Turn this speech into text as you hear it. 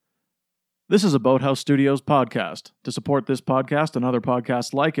This is a Boathouse Studios podcast. To support this podcast and other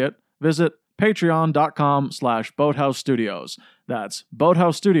podcasts like it, visit patreon.com/Boathouse Studios. That's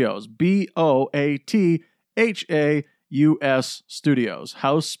Boathouse Studios, BOATHAUS Studios.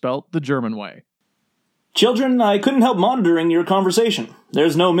 House spelt the German way. Children, I couldn't help monitoring your conversation.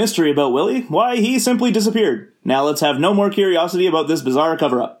 There's no mystery about Willie. Why, he simply disappeared. Now let's have no more curiosity about this bizarre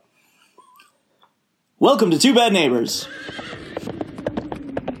cover-up. Welcome to Two Bad Neighbors.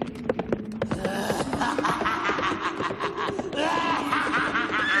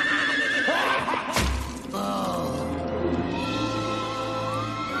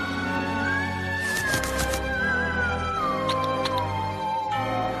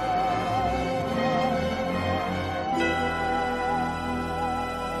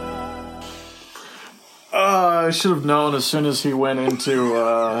 I should have known as soon as he went into,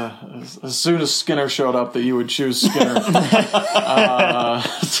 as soon as Skinner showed up that you would choose Skinner to do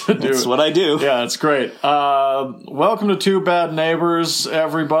That's it. what I do. Yeah, it's great. Welcome to Two Bad Neighbors,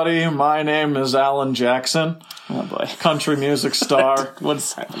 everybody. My name is Alan Jackson, Oh boy. country music star,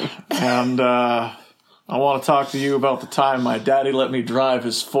 What's happening? and I want to talk to you about the time my daddy let me drive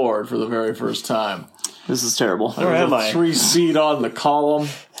his Ford for the very first time. This is terrible. There was am a I? 3-seat on the column.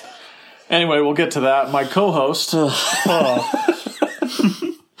 Anyway, we'll get to that. My co-host,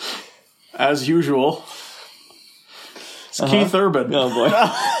 as usual, is Keith Urban. Oh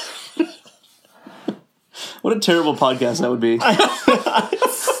boy. What a terrible podcast that would be.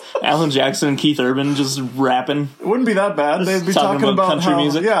 Alan Jackson and Keith Urban just rapping, It wouldn't be that bad. They'd be Talking talking about about country how,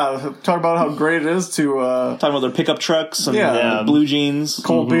 music? Yeah, talk about how great it is to talking about their pickup trucks and Yeah. blue jeans,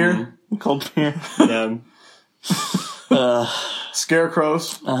 cold beer, cold beer. Yeah.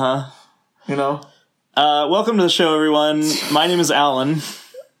 scarecrows. You know, Welcome to the show, everyone. My name is Alan.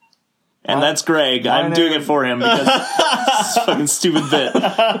 And that's Greg. I'm doing it for him because it's a fucking stupid bit.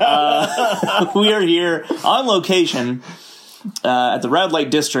 We are here on location at the Red Light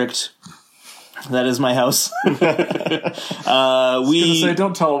District. That is my house. gonna say,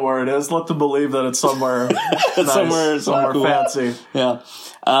 don't tell them where it is. Let them believe that it's somewhere, nice, somewhere cool. fancy. Yeah.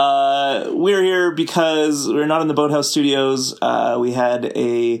 We're here because we're not in the Boathouse Studios. We had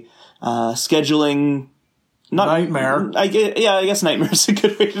a scheduling Nightmare. I guess nightmare is a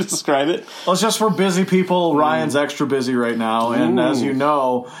good way to describe it. Well, it's just for busy people. Ryan's extra busy right now, and as you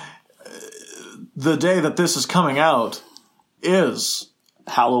know, the day that this is coming out is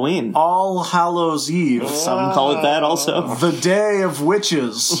Halloween. All Hallows Eve. Some call it that also. The day of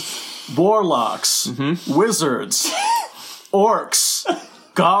witches, warlocks, wizards, orcs,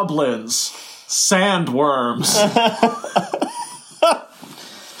 goblins, sandworms,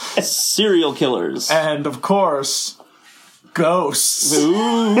 Serial killers. and of course, ghosts.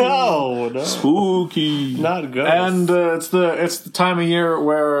 No, no. Spooky. Not good. And it's the time of year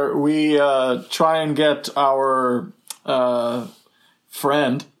where we try and get our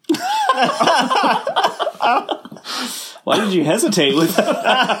friend. Why did you hesitate with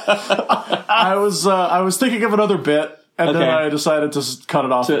that? I was thinking of another bit. And then Okay. I decided to cut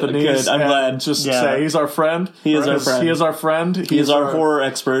it off at the knees. good, I'm and glad. Just Yeah. say he's our friend. He is our friend. He is our friend. He is our horror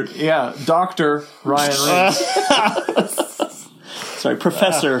expert. Yeah, Dr. Ryan Reeves. Sorry,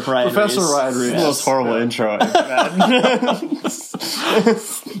 Professor Ryan Professor Rees. Ryan Reeves. the most horrible intro I've had.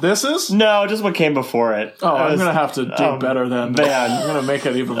 This is? No, just what came before it. Oh, I'm going to have to do better than that. man. I'm going to make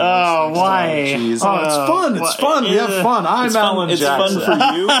it even worse. Oh, next why? time. Jeez. Oh, it's fun. It's fun. We have fun. I'm Alan It's Jackson. fun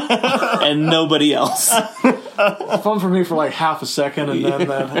for you and nobody else. It's fun for me for like half a second, and then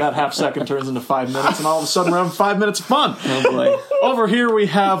that half second turns into 5 minutes, and all of a sudden we're having 5 minutes of fun. Oh boy. Over here we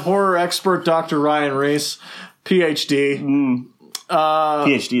have horror expert Dr. Ryan Rees, PhD.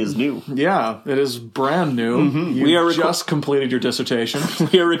 PhD is new. Yeah, it is brand new. You We are just completed your dissertation.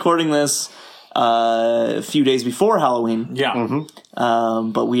 We are recording this a few days before Halloween, Yeah.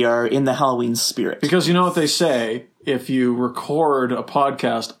 but we are in the Halloween spirit. Because you know what they say, if you record a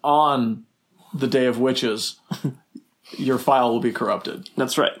podcast on the Day of Witches, your file will be corrupted.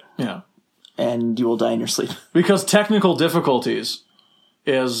 That's right. Yeah. And you will die in your sleep. Because technical difficulties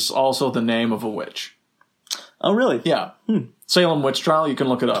is also the name of a witch. Oh, really? Yeah. Salem Witch Trial, you can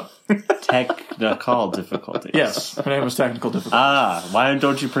look it up. Technical difficulties. Yes, her name is Technical Difficulties. Why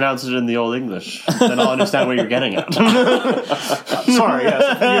don't you pronounce it in the Old English? Then I'll understand what you're getting at. Sorry,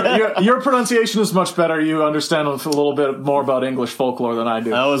 yes. Your pronunciation is much better. You understand a little bit more about English folklore than I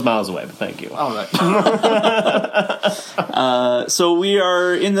do. I was miles away, but thank you. All right. So we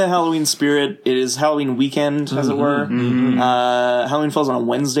are in the Halloween spirit. It is Halloween weekend, as it were. Halloween falls on a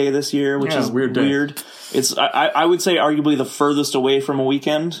Wednesday this year, which Yeah, is weird day. weird. It's I would say arguably the furthest away from a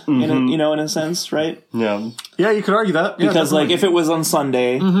weekend in a sense, right? Yeah. Yeah, you could argue that. Yeah, Because definitely. if it was on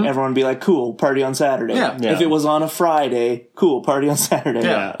Sunday, everyone would be like, cool, party on Saturday. Yeah. Yeah. If it was on a Friday, cool, party on Saturday.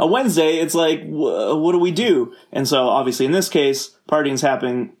 Yeah. A Wednesday, it's like, what do we do? And so obviously in this case, partying is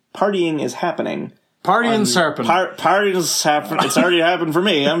happening. Partying's happening. Partying is happening. It's already happened for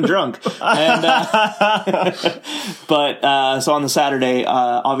me. I'm drunk. And, so on the Saturday,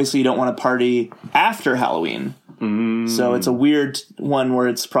 obviously you don't want to party after Halloween. So it's a weird one where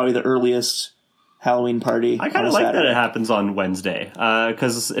it's probably the earliest Halloween party. I kind of like that it happens on Wednesday.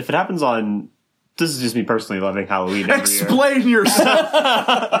 Because if it happens on... This is just me personally loving Halloween every year. Explain yourself.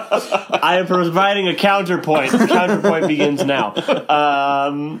 I am providing a counterpoint. The counterpoint begins now.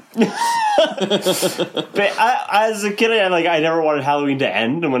 But as a kid, I never wanted Halloween to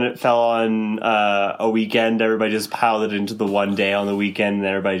end, and when it fell on a weekend, everybody just piled it into the one day on the weekend, and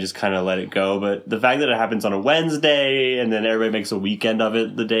everybody just kind of let it go. But the fact that it happens on a Wednesday, and then everybody makes a weekend of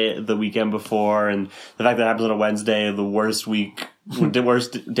it the weekend before, and the fact that it happens on a Wednesday, the worst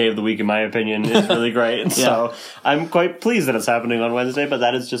day of the week, in my opinion, is really great. So I'm quite pleased that it's happening on Wednesday, but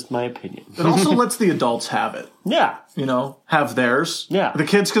that is just my opinion. It also lets the adults have it. Yeah. Have theirs. Yeah. The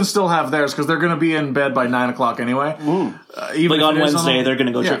kids can still have theirs because they're going to be in bed by 9 o'clock anyway. Even like on Wednesday, they're going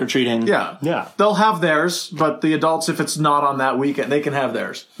to go trick-or-treating. Yeah. Yeah. They'll have theirs, but the adults, if it's not on that weekend, they can have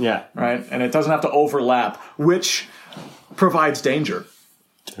theirs. Yeah. Right? And it doesn't have to overlap, which provides danger.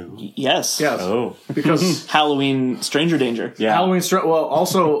 Yes. Oh. Because Halloween stranger danger. Yeah. Halloween,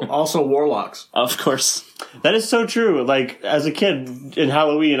 also warlocks. Of course. That is so true. Like, as a kid in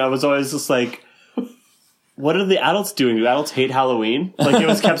Halloween, I was always just like, what are the adults doing? Do adults hate Halloween? Like, it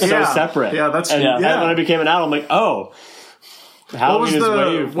was kept so separate. Yeah, that's and when I became an adult, I'm like, oh, Halloween is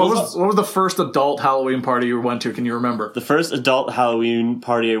way... What was the first adult Halloween party you went to? Can you remember? The first adult Halloween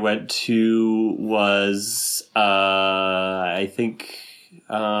party I went to was, I think,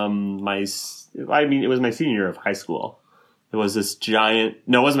 it was my senior year of high school. It was this giant...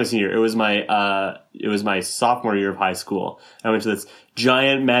 No, it wasn't my senior year. It was my sophomore year of high school. I went to this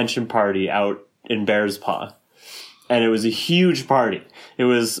giant mansion party out in Bears Paw. And it was a huge party. It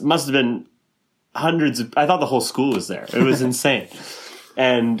must have been hundreds of... I thought the whole school was there. It was insane.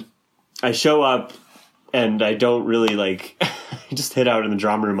 And I show up, and I don't really, I just hid out in the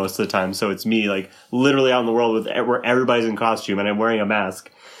drama room most of the time. So it's me, literally out in the world where everybody's in costume, and I'm wearing a mask.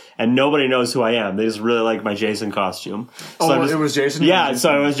 And nobody knows who I am. They just really like my Jason costume. So it was Jason? Yeah, so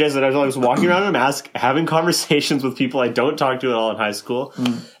I was Jason. I was always walking around in a mask, having conversations with people I don't talk to at all in high school.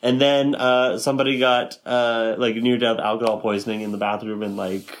 And then somebody got near-death alcohol poisoning in the bathroom,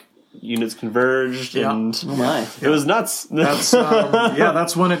 and units converged, and it was nuts. That's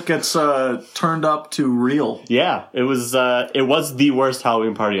when it gets turned up to real. Yeah, it was the worst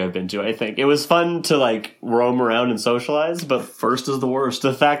Halloween party I've been to, I think. It was fun to roam around and socialize, but first is the worst.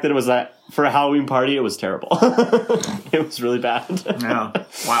 The fact that it was for a Halloween party, it was terrible. It was really bad. Yeah.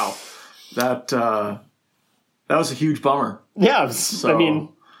 Wow. That was a huge bummer. Yeah, So- I mean,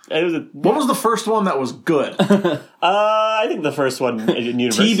 it was What was the first one that was good? I think the first one at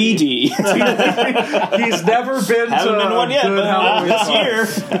university. TBD. He's never been Haven't to been one yet, good but Halloween this party. year.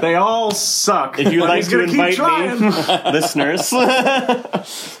 They all suck. If you'd But like he's to gonna keep invite trying. me, listeners,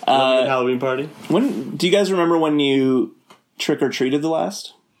 Halloween party. Do you guys remember when you trick-or-treated the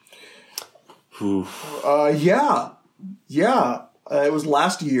last? Yeah. It was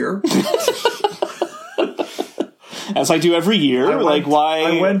last year. As I do every year. Why?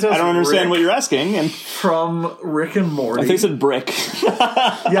 I went as don't understand Rick. what you're asking. And From Rick and Morty. I think it said Brick.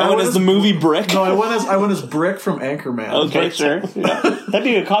 Yeah, I went as the movie Brick. No, I went as Brick from Anchorman. Okay, sure. That'd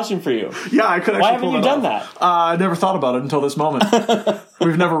be a costume for you. Yeah, I could actually Why haven't pull you it done off. that? I never thought about it until this moment.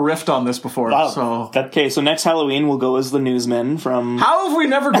 We've never riffed on this before. Wow. So Okay, so next Halloween we'll go as the newsmen from... how have we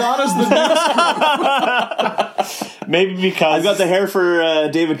never gone as the news? Maybe because I've got the hair for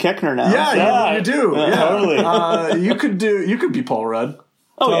David Koechner now. Yeah, you do. Yeah. totally. You could be Paul Rudd.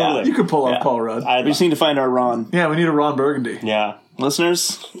 Oh, Totally. yeah. You could pull off Paul Rudd. We just need to find our Ron. Yeah, we need a Ron Burgundy. Yeah.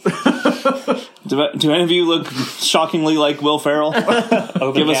 Listeners, do any of you look shockingly like Will Ferrell?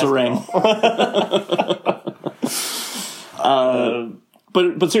 Give us a ring.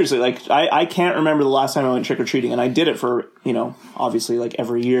 But seriously, I can't remember the last time I went trick-or-treating, and I did it for, obviously,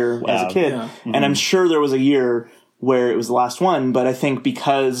 every year as a kid. Yeah. And I'm sure there was a year where it was the last one, but I think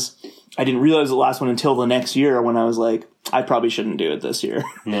because I didn't realize the last one until the next year when I was like, I probably shouldn't do it this year.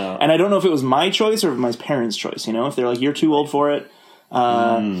 No. And I don't know if it was my choice or my parents' choice, if they're like, you're too old for it.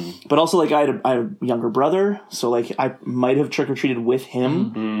 But also, like, I had a younger brother, so, like, I might have trick-or-treated with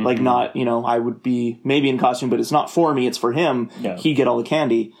him. Like, not, I would be maybe in costume, but it's not for me, it's for him. Yeah. He'd get all the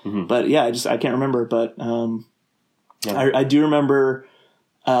candy. But, yeah, I can't remember. But I do remember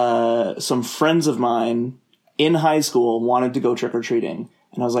some friends of mine in high school wanted to go trick-or-treating.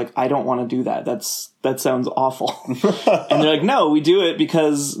 And I was like, I don't want to do that. That sounds awful. And they're like, no, we do it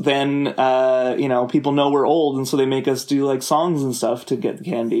because then, people know we're old. And so they make us do like songs and stuff to get the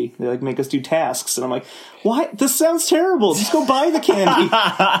candy. They like make us do tasks. And I'm like, what? This sounds terrible. Just go buy the candy.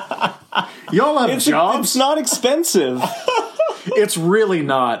 Y'all have jobs? It's not expensive. It's really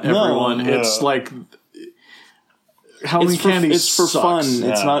not, everyone. No. It's like Halloween candy It's for sucks. fun.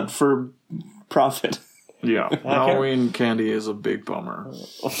 It's not for profit. Yeah. Halloween candy is a big bummer.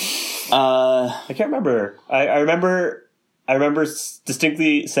 I can't remember. I remember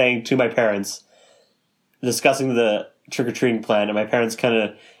distinctly saying to my parents, discussing the trick-or-treating plan, and my parents kind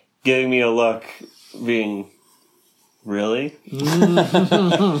of giving me a look, being, really?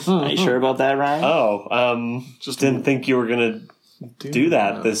 Are you sure about that, Ryan? Oh, just didn't think you were going to do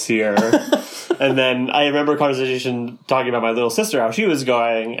that this year. And then I remember a conversation talking about my little sister, how she was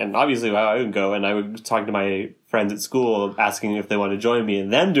going, and obviously how I would go, and I would talk to my friends at school asking if they wanted to join me,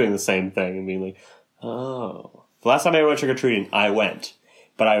 and them doing the same thing, and being like, oh. The last time I went trick-or-treating, I went.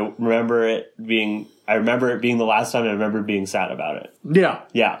 But I remember it being the last time, and I remember being sad about it. Yeah.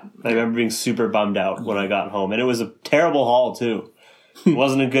 Yeah. I remember being super bummed out when I got home, and it was a terrible haul, too. It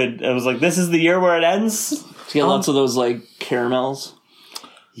wasn't a good, it was like, this is the year where it ends? Did you get lots of those, like, caramels?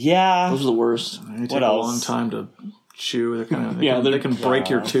 Yeah. Those are the worst. They take a long time to chew. They can break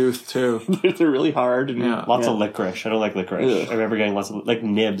your tooth, too. They're really hard. And, Lots of licorice. I don't like licorice. I remember getting lots of, like,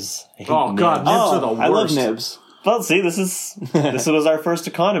 nibs. I hate Oh, God, nibs are the worst. I love nibs. Well, see, this was our first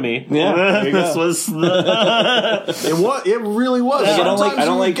economy. Yeah, there you this go. was the... It really was. I don't like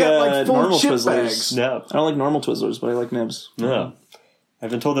Sometimes you get, full normal chip Twizzlers. bags. No. I don't like normal Twizzlers, but I like nibs. No. I've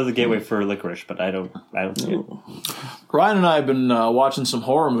been told they're the gateway for licorice, but I don't see it. Ryan and I have been watching some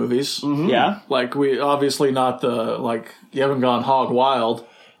horror movies. Yeah? Like, we obviously not you haven't gone hog wild.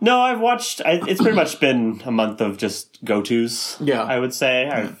 No, I've watched... it's pretty much been a month of just go-tos, Yeah. I would say.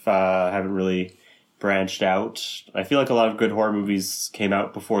 I haven't really branched out. I feel like a lot of good horror movies came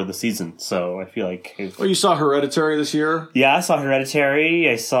out before the season, so I feel like... Well, you saw Hereditary this year? Yeah, I saw Hereditary.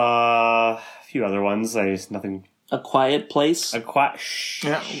 I saw a few other ones. Nothing... A Quiet Place?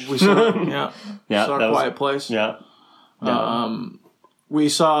 Yeah, we saw saw A Quiet Place. Yeah. We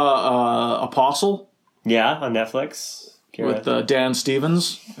saw Apostle. Yeah, on Netflix. With Dan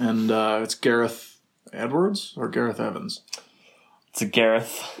Stevens, and it's Gareth Edwards or Gareth Evans. It's a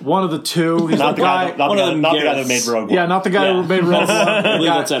Gareth. One of the two. He's Not the guy. not the guy that made Rogue One. Yeah, not the guy who made Rogue One. I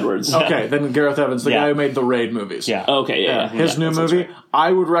believe that's Edwards. Okay, then Gareth Evans, the guy who made the Raid movies. Yeah. Okay, yeah. His new movie.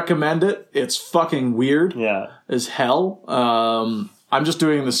 I would recommend it. It's fucking weird as hell. I'm just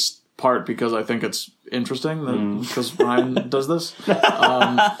doing this part because I think it's interesting because Ryan does this.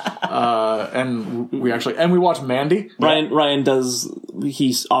 And we watch Mandy. Ryan does.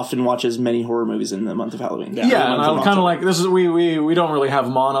 He often watches many horror movies in the month of Halloween. Yeah, and I'm kind of like, this is we don't really have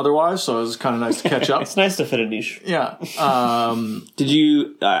them on otherwise, so it's kind of nice to catch up. It's nice to fit a niche. Yeah. Did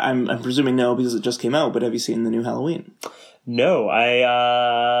you? I'm presuming no because it just came out. But have you seen the new Halloween? No, I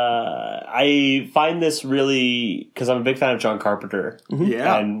find this really, because I'm a big fan of John Carpenter.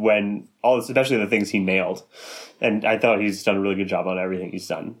 Yeah. And especially the things he nailed. And I thought he's done a really good job on everything he's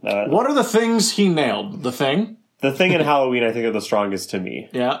done. What are the things he nailed? The Thing? The Thing and Halloween, I think, are the strongest to me.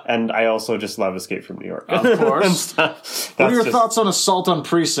 Yeah. And I also just love Escape from New York. Of course. What are your thoughts on Assault on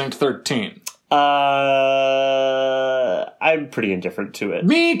Precinct 13? I'm pretty indifferent to it.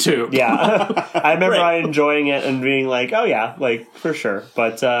 Me too. Yeah. I remember enjoying it and being like, oh yeah, like, for sure.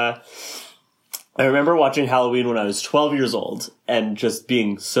 But I remember watching Halloween when I was 12 years old and just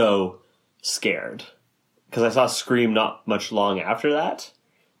being so scared. Because I saw Scream not much long after that.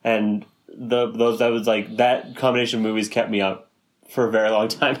 And that combination of movies kept me up for a very long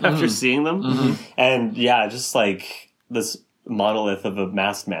time after seeing them. And yeah, just like this monolith of a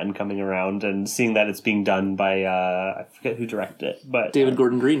masked man coming around and seeing that it's being done by I forget who directed it, but David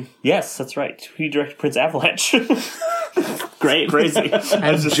Gordon Green. Yes, that's right. He directed Prince Avalanche. Great, crazy.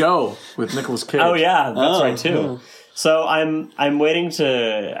 And Joe with Nicolas Cage. Oh yeah, that's right too. So I'm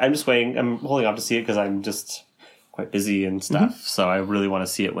just waiting. I'm holding off to see it because I'm just quite busy and stuff. So I really want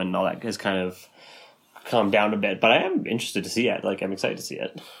to see it when all that has kind of calmed down a bit. But I am interested to see it. Like, I'm excited to see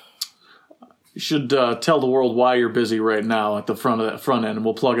it. You should tell the world why you're busy right now at the front end, and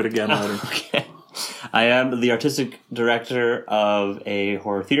we'll plug it again later. Okay. I am the artistic director of a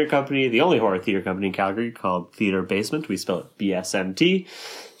horror theater company, the only horror theater company in Calgary, called Theater Basement. We spell it BSMT.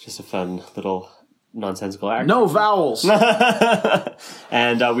 Just a fun little nonsensical act. No vowels.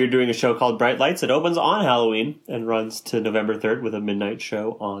 And we're doing a show called Bright Lights. It opens on Halloween and runs to November 3rd with a midnight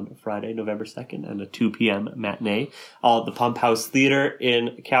show on Friday, November 2nd, and a 2 p.m. matinee. All at the Pump House Theater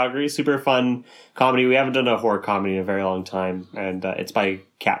in Calgary. Super fun comedy. We haven't done a horror comedy in a very long time. And it's by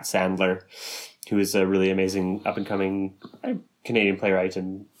Kat Sandler, who is a really amazing up-and-coming Canadian playwright.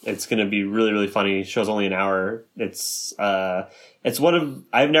 And it's going to be really, really funny. Show's only an hour. It's one of...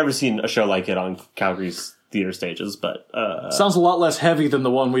 I've never seen a show like it on Calgary's theater stages, but... Sounds a lot less heavy than the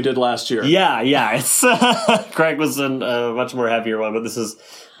one we did last year. Yeah. It's Craig was in a much more heavier one, but this is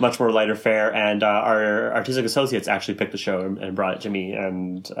much more lighter fare, and our artistic associates actually picked the show and brought it to me,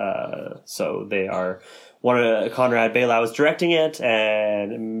 and so they are... Conrad Bailau is directing it,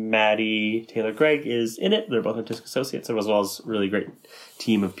 and Maddie Taylor-Gregg is in it. They're both artistic associates, as well as a really great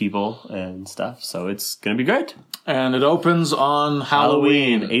team of people and stuff. So it's going to be great. And it opens on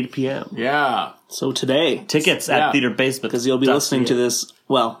Halloween. 8 p.m. Yeah. So today. Tickets at Theater Basement. Because you'll be listening to this.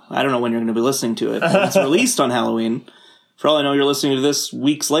 Well, I don't know when you're going to be listening to it. It's released on Halloween. For all I know, you're listening to this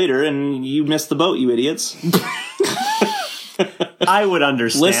weeks later, and you missed the boat, you idiots. I would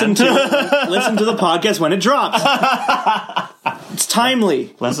understand. Listen to the podcast when it drops. It's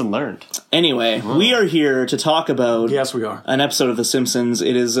timely. Lesson learned. Anyway, we are here to talk about... Yes, we are. ...an episode of The Simpsons.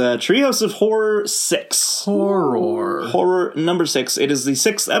 It is Treehouse of Horror 6. Horror number 6. It is the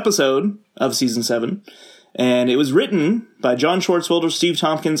 6th episode of Season 7. And it was written by John Swartzwelder, Steve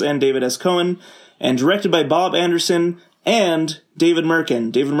Tompkins, and David S. Cohen. And directed by Bob Anderson and David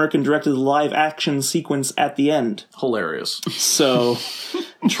Merkin. David Merkin directed the live-action sequence at the end. Hilarious. So...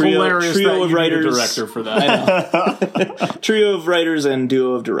 Trio of writers. Director for that. I know. Trio of writers and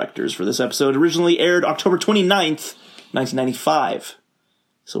duo of directors for this episode. Originally aired October 29th, 1995.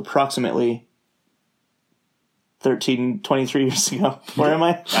 So approximately 23 years ago. Where am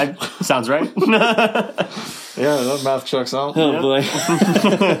I? Sounds right. Yeah, that math checks out. Oh boy.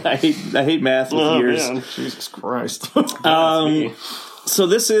 I hate math with years. Man. Jesus Christ. So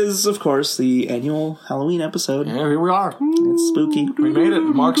this is, of course, the annual Halloween episode. Yeah, here we are. It's spooky. We made it. It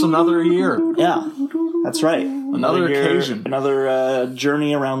marks another year. Yeah, that's right. Another occasion. Another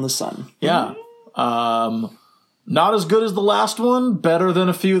journey around the sun. Yeah. Not as good as the last one. Better than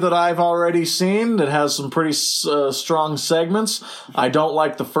a few that I've already seen. It has some pretty strong segments. I don't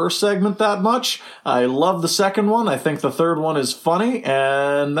like the first segment that much. I love the second one. I think the third one is funny.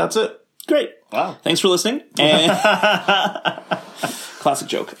 And that's it. Great. Wow. Thanks for listening. And classic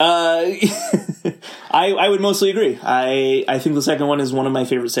joke. I would mostly agree. I think the second one is one of my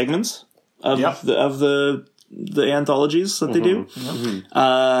favorite segments of the anthologies that they do.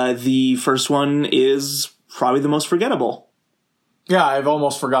 Mm-hmm. The first one is probably the most forgettable. Yeah, I've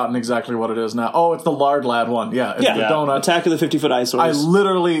almost forgotten exactly what it is now. Oh, it's the Lard Lad one. Yeah, it's the donut. Attack of the 50-Foot Eyesores.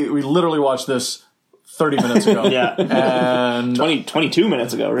 We literally watched this 30 minutes ago. And 22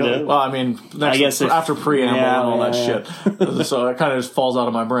 minutes ago, really. Yeah. Well, I mean, after preamble and all that shit. So it kind of just falls out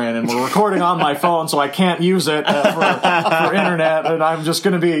of my brain. And we're recording on my phone, so I can't use it for internet. And I'm just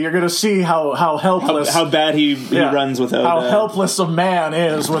going to you're going to see how helpless. How bad he runs without. How helpless a man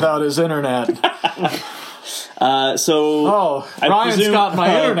is without his internet. Ryan's got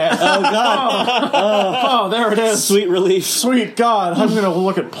my internet. Oh, God. Oh, there it is. Sweet relief. Sweet God. I'm going to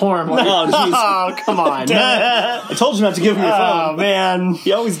look at porn. Oh, jeez. Oh, come on. I told you not to give him your phone. Oh, man.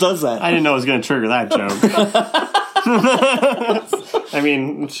 He always does that. I didn't know it was going to trigger that joke. I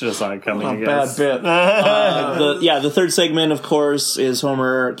mean, it's just not coming, I guess. Bad bit. The third segment, of course, is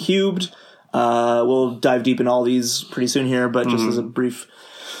Homer Cubed. We'll dive deep in all these pretty soon here, but just as a brief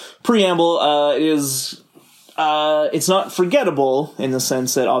preamble, it's not forgettable in the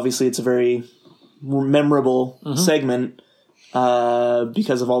sense that obviously it's a very memorable segment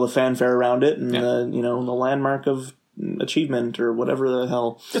because of all the fanfare around it and the landmark of achievement or whatever the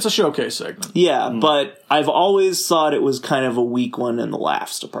hell. It's a showcase segment. Yeah, but I've always thought it was kind of a weak one in the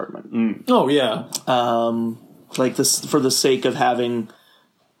laughs department. Oh yeah, like this for the sake of having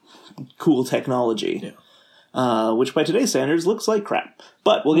cool technology. Yeah. Which by today's standards looks like crap.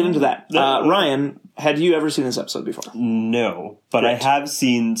 But we'll get into that. Ryan, had you ever seen this episode before? No, but I have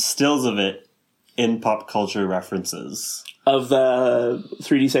seen stills of it in pop culture references. Of the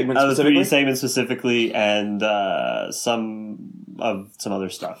 3D segment specifically? Of the 3D segment specifically, and some other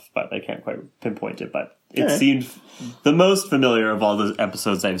stuff, but I can't quite pinpoint it. But it seemed the most familiar of all the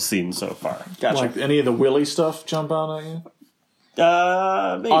episodes I've seen so far. Gotcha. Like any of the Willy stuff jump out at you?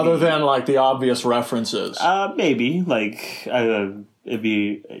 Maybe. Other than like the obvious references. Maybe like it'd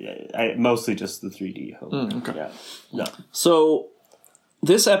be mostly just the 3D Homer. Okay. Yeah. No. So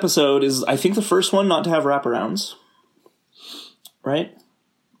this episode is, I think, the first one not to have wraparounds. Right?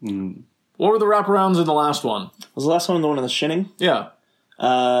 What were the wraparounds in the last one? Was the last one the one in the shinning? Yeah.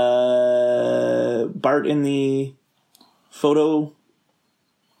 Bart in the photo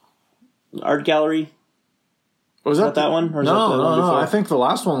art gallery. Was that one? Or is that the one No. before? I think the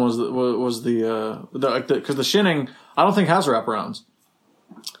last one was the because the shinning I don't think has wraparounds.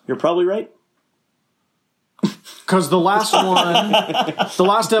 You're probably right. Because the last one,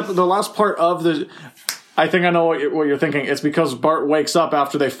 the last part of the, I think I know what you're thinking. It's because Bart wakes up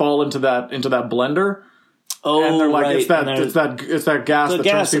after they fall into that blender. Oh, And they're like, right. it's that gas that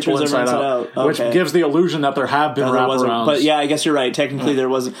turns people inside out, Okay. which gives the illusion that there have been wraparounds. But yeah, I guess you're right. Technically, there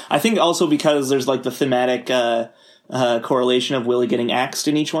wasn't. I think also because there's like the thematic correlation of Willie getting axed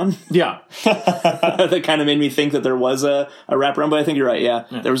in each one. Yeah. That kind of made me think that there was a wraparound, but I think you're right. Yeah.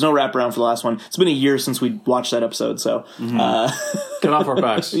 There was no wraparound for the last one. It's been a year since we watched that episode, so Get off our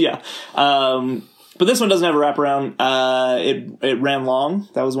backs. yeah. But this one doesn't have a wraparound. It ran long.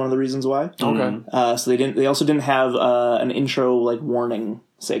 That was one of the reasons why. Okay. So they also didn't have an intro like warning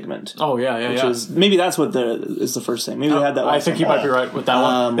segment. Oh yeah. Which is maybe that's what is the first thing. Maybe they had that. I think you might be right with that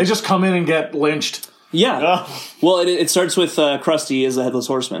one. They just come in and get lynched. Yeah. Well, it starts with Krusty as the Headless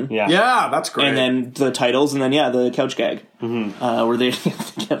Horseman. Yeah. Yeah, that's great. And then the titles, and then the couch gag, where they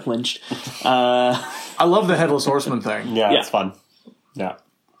get lynched. I love the Headless Horseman thing. Yeah, Yeah. it's fun. Yeah.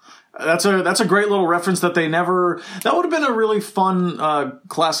 That's a great little reference that they never. That would have been a really fun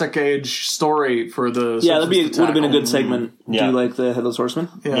classic age story for the. Yeah, would have been a good tackle. segment. Yeah. Do you like the Headless Horseman?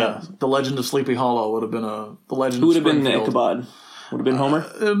 Yeah, the Legend of Sleepy Hollow would have been the Legend. Who would of have been Springfield. Ichabod? Would have been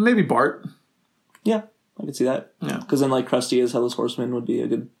Homer? Maybe Bart. Yeah, I could see that. Yeah. Because then like Krusty as Headless Horseman would be a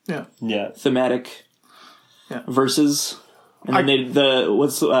good Yeah. Yeah. thematic Yeah. versus. And then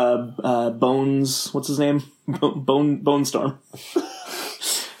what's Bones? What's his name? Bone Storm.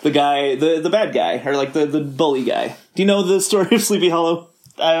 The guy, the bad guy, or like the bully guy. Do you know the story of Sleepy Hollow?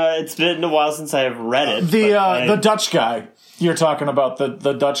 It's been a while since I've read it. The Dutch guy. You're talking about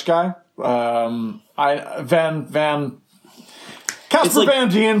the Dutch guy. Casper Van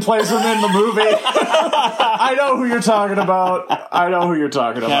Dien plays him in the movie. I know who you're talking about.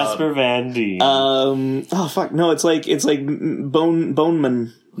 Casper Van Dien. Oh fuck, no, it's like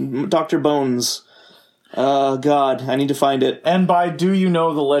Boneman, Dr. Bones. Oh god, I need to find it. And by Do You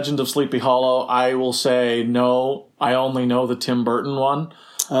Know the Legend of Sleepy Hollow, I will say no. I only know the Tim Burton one,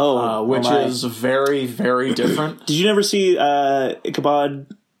 which is very, very different. Did you never see Ichabod?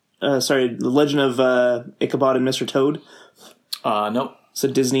 The Legend of Ichabod and Mr. Toad. Nope. It's a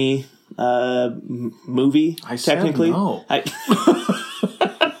Disney movie. I said technically, no. I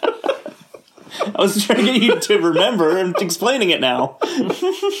was trying to get you to remember. I'm explaining it now.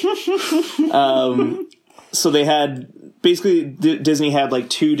 So they had basically Disney had like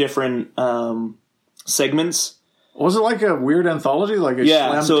two different segments. Was it like a weird anthology? Like a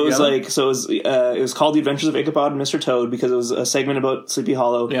slammed so it was together? it was called The Adventures of Ichabod and Mr. Toad because it was a segment about Sleepy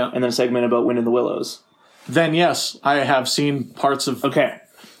Hollow, and then a segment about Wind in the Willows. Then yes, I have seen parts of. Okay,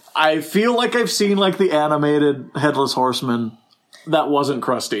 I feel like I've seen like the animated Headless Horseman. That wasn't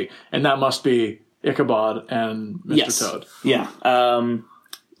Krusty, and that must be Ichabod and Mr. Toad. Yeah.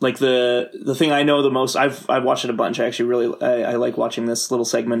 Like the thing I know the most, I've watched it a bunch. I actually really I like watching this little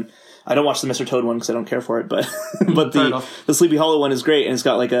segment. I don't watch the Mr. Toad one because I don't care for it, but the Sleepy Hollow one is great, and it's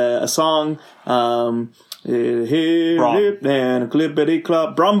got like a song. And a clippity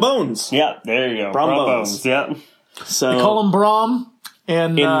clop, Brom Bones. Yeah, there you go. Brom Bones. Yeah. So They call him Brom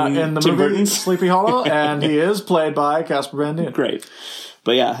in the Tim movie Burton's? Sleepy Hollow, and he is played by Casper Van Dien great.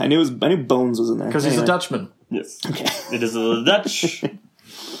 But yeah, I knew Bones was in there because he's a Dutchman. Yes. Okay. It is the Dutch.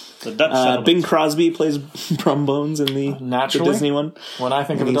 The Dutch settlement. Bing Crosby plays Brom Bones in the Disney one. When I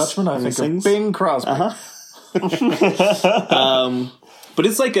think of a Dutchman, I think sings? of Bing Crosby. But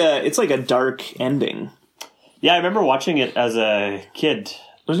it's like a dark ending. Yeah, I remember watching it as a kid.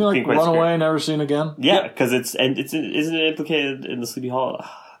 Doesn't he like Quite run scary. away, never seen again? Yeah, because isn't it implicated in the Sleepy Hollow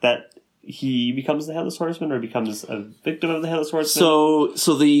that he becomes the Headless Horseman or becomes a victim of the Headless Horseman?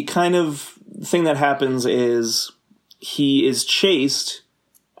 So the kind of thing that happens is he is chased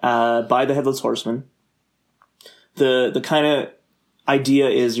by the Headless Horseman. The kind of idea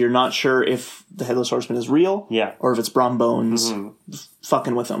is you're not sure if the Headless Horseman is real, or if it's Brom Bones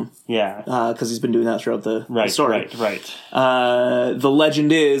fucking with him, because he's been doing that throughout the story. Right. The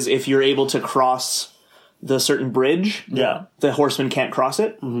legend is if you're able to cross the certain bridge, the horseman can't cross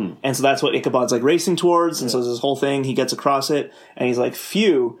it, and so that's what Ichabod's like racing towards. And so there's this whole thing. He gets across it, and he's like,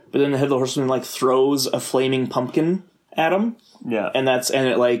 "Phew!" But then the Headless Horseman like throws a flaming pumpkin at him. Yeah. And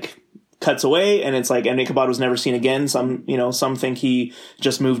it like cuts away, and it's like, and Ichabod was never seen again. Some think he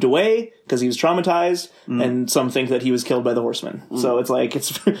just moved away because he was traumatized, and some think that he was killed by the horsemen. So it's like,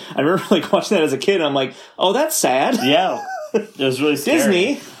 I remember like watching that as a kid, and I'm like, oh, that's sad. Yeah. It was really scary.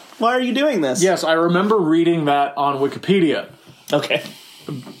 Disney, why are you doing this? Yes, I remember reading that on Wikipedia Okay.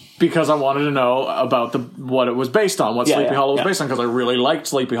 because I wanted to know about what it was based on, what Sleepy Hollow was based on, because I really liked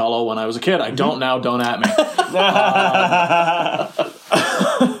Sleepy Hollow when I was a kid. I don't now, don't at me.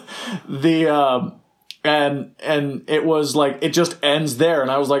 And it was like, it just ends there, and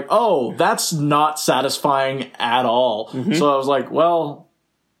I was like, oh, that's not satisfying at all. So I was like, well,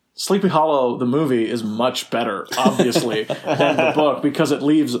 Sleepy Hollow, the movie, is much better, obviously, than the book, because it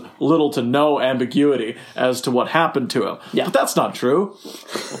leaves little to no ambiguity as to what happened to him. Yeah. But that's not true.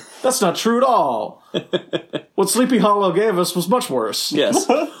 That's not true at all. What Sleepy Hollow gave us was much worse. Yes.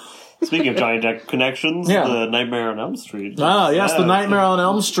 Speaking of Johnny Depp connections, Yeah. the Nightmare on Elm Street. Ah, yes, the Nightmare on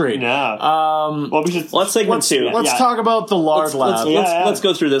Elm Street. Yeah. Well, we should... Let's segment two. Let's talk about the Lard Lab. Let's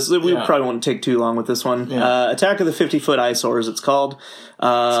go through this. We probably won't take too long with this one. Yeah. Attack of the 50-Foot Eyesores, it's called.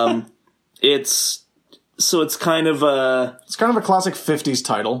 It's kind of a... It's kind of a classic 50s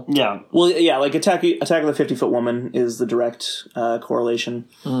title. Yeah. Well, yeah, like Attack of the 50-Foot Woman is the direct correlation.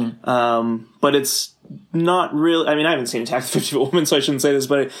 But it's not really... I mean, I haven't seen Attack of the 50-Foot Woman, so I shouldn't say this,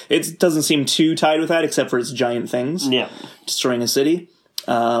 but it doesn't seem too tied with that, except for its giant things. Yeah. Destroying a city.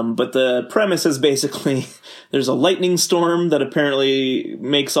 But the premise is basically there's a lightning storm that apparently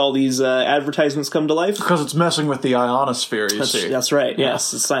makes all these advertisements come to life. Because it's messing with the ionosphere, you see. That's right.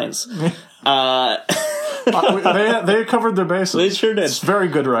 Yes, it's science. They covered their bases. They sure did. It's very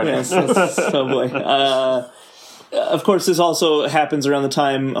good writing. Yes, oh boy. Of course, this also happens around the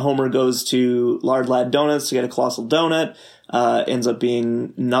time Homer goes to Lard Lad Donuts to get a colossal donut. Ends up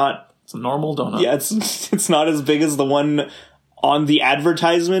being not... It's a normal donut. Yeah, it's not as big as the one on the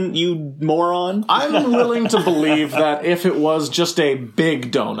advertisement, you moron. I'm willing to believe that if it was just a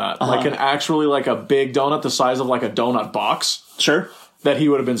big donut, like a big donut the size of like a donut box, Sure. that he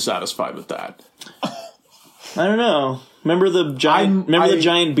would have been satisfied with that. I don't know. Remember the giant the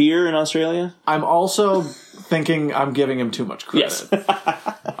giant beer in Australia? I'm also thinking I'm giving him too much credit.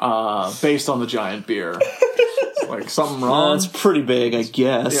 Yes. Based on the giant beer. Like something wrong. It's pretty big, I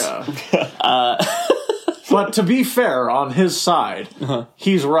guess. Yeah. But to be fair, on his side,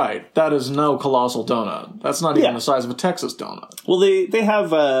 he's right. That is no colossal donut. That's not even the size of a Texas donut. Well, they have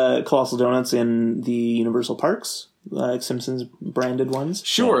colossal donuts in the Universal parks, like Simpsons branded ones.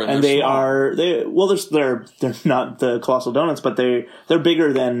 Sure, and they're not the colossal donuts, but they're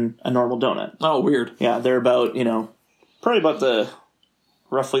bigger than a normal donut. Oh, weird. Yeah, they're about probably about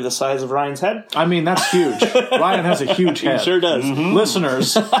roughly the size of Ryan's head. I mean, that's huge. Ryan has a huge head. He sure does.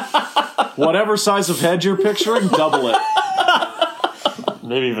 Listeners, whatever size of head you're picturing, double it.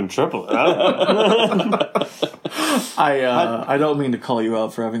 Maybe even triple it. I don't know. I don't mean to call you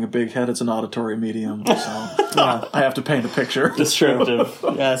out for having a big head. It's an auditory medium, so I have to paint a picture. It's true.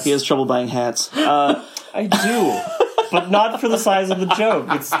 Yes. He has trouble buying hats. I do. But not for the size of the joke.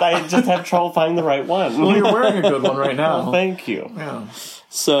 I just have trouble finding the right one. Well, you're wearing a good one right now. Well, thank you. Yeah.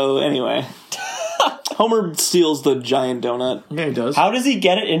 So, anyway. Homer steals the giant donut. Yeah, he does. How does he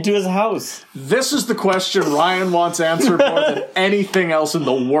get it into his house? This is the question Ryan wants answered more than anything else in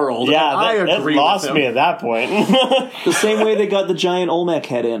the world. Yeah, I that agree lost with him. me at that point. The same way they got the giant Olmec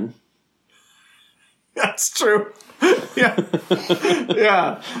head in. That's true. Yeah.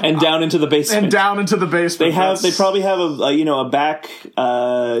 Yeah. And down into the basement. And down into the basement. They probably have a back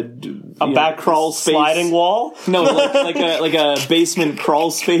back crawl space sliding wall? No, like a basement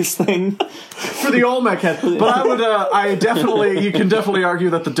crawl space thing for the Olmec head. But you can definitely argue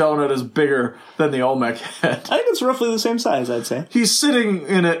that the donut is bigger than the Olmec head. I think it's roughly the same size, I'd say. He's sitting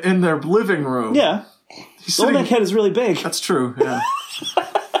in it in their living room. Yeah. The Olmec head is really big. That's true, yeah.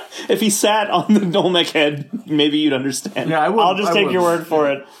 If he sat on the Olmec head, maybe you'd understand. Yeah, I'll just take your word for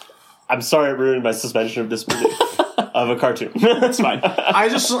it. I'm sorry it ruined my suspension of disbelief of a cartoon. That's fine.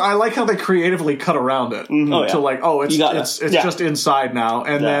 I like how they creatively cut around it it's just inside now,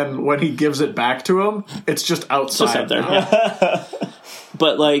 and then when he gives it back to him, it's just outside. Just out there. Yeah.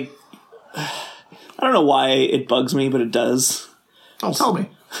 But I don't know why it bugs me, but it does. Oh, tell me.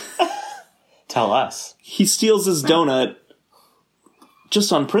 Tell us. He steals his donut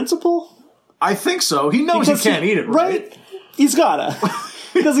just on principle? I think so. He knows he can't eat it, right? He's gotta.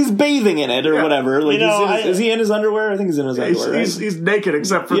 Because he's bathing in it or whatever. Is he in his underwear? I think he's in his underwear. He's naked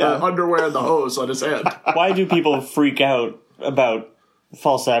except for the underwear and the hose on his head. Why do people freak out about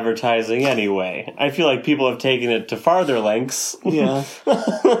false advertising anyway? I feel like people have taken it to farther lengths. Yeah.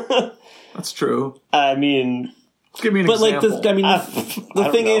 That's true. I mean, Give me an But example. like, the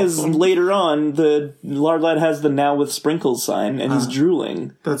thing is, later on, the Lard Lad has the "now with sprinkles" sign, and he's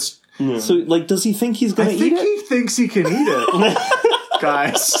drooling. That's. So, like, does he think he's gonna I eat think it? he thinks he can eat it,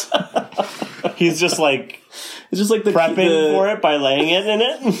 guys. He's just like It's just like the prepping for it by laying it in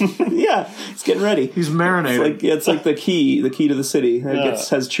it. Yeah, he's getting ready. He's marinating. It's like the key to the city. It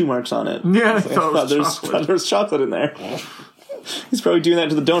has chew marks on it. Yeah, I I thought it was chocolate. there's chocolate in there. He's probably doing that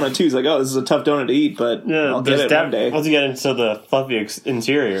to the donut too. He's like, "Oh, this is a tough donut to eat, but I'll get it one day." Once you get into the fluffy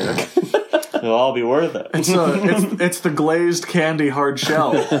interior, it'll all be worth it. It's the glazed candy hard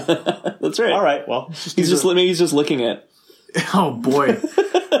shell. That's right. All right, well, He's just licking it Oh boy,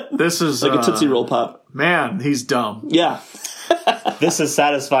 this is like a Tootsie Roll pop. Man, he's dumb. Yeah. this has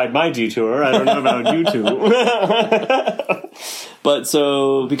satisfied my detour. I don't know about you two. But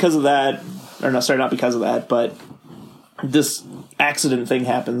so because of that, or no, sorry, not because of that, but this accident thing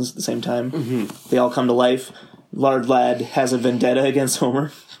happens at the same time. Mm-hmm. They all come to life. Lard Lad has a vendetta against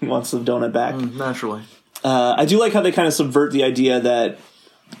Homer. He wants the donut back. Naturally. I do like how they kind of subvert the idea that,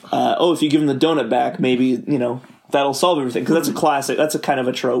 if you give him the donut back, maybe, that'll solve everything. Because that's a classic. That's a kind of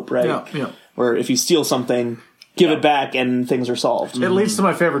a trope, right? Yeah. Where if you steal something, give it back and things are solved. It leads to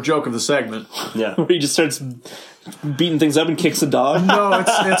my favorite joke of the segment. Yeah. Where he just starts beating things up and kicks a dog. No,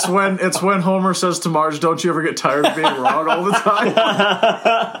 it's when Homer says to Marge, "Don't you ever get tired of being wrong all the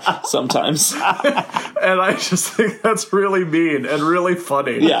time?" Sometimes. And I just think that's really mean and really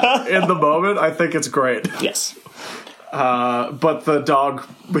funny. Yeah. In the moment, I think it's great. Yes. But the dog,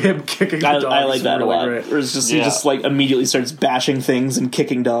 him kicking the dog, I like is that really a lot. great. Or it's just, he just like immediately starts bashing things and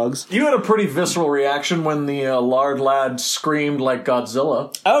kicking dogs. You had a pretty visceral reaction when the Lard Lad screamed like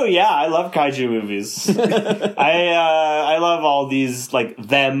Godzilla. Oh yeah, I love kaiju movies. I love all these like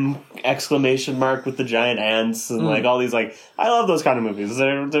them exclamation mark with the giant ants and like all these like I love those kind of movies.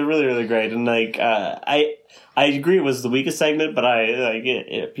 They're really really great and like I agree it was the weakest segment, but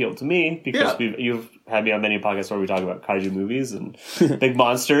it appealed to me because you've had me on many podcasts where we talk about kaiju movies and big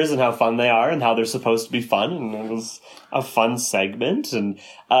monsters and how fun they are and how they're supposed to be fun, and it was a fun segment, and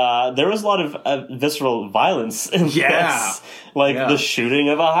there was a lot of visceral violence in this, like the shooting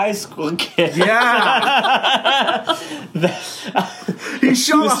of a high school kid. Yeah, he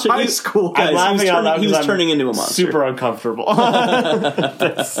shot a high school kid. I'm laughing out loud. He was turning into a monster. Super uncomfortable.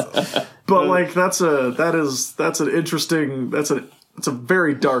 But like that's an interesting. It's a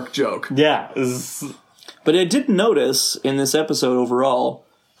very dark joke. Yeah. But I did notice in this episode overall,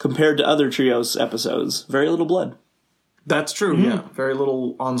 compared to other Trios episodes, very little blood. That's true. Mm-hmm. Yeah, very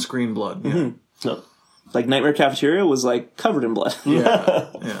little on-screen blood. Yeah. Mm-hmm. No. Like Nightmare Cafeteria was like covered in blood.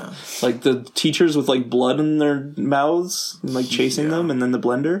 Yeah. Like the teachers with like blood in their mouths and like chasing them, and then the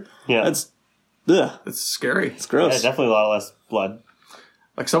blender. Yeah. It's scary. It's gross. Yeah, definitely a lot less blood.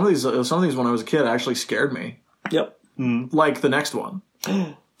 Like some of these when I was a kid actually scared me. Yep. Like the next one.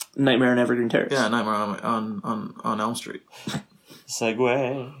 Nightmare on Evergreen Terrace. Yeah, Nightmare on Elm Street.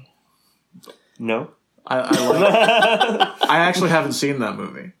 Segue. No. I actually haven't seen that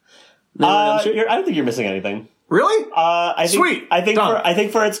movie. I don't think you're missing anything. Really? I think, Sweet. I think Done.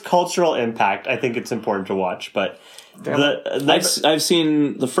 for its cultural impact, I think it's important to watch. But I've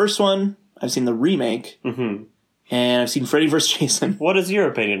seen the first one. I've seen the remake, and I've seen Freddy vs. Jason. What is your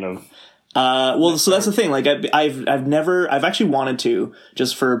opinion of? So that's the thing. Like I've actually wanted to,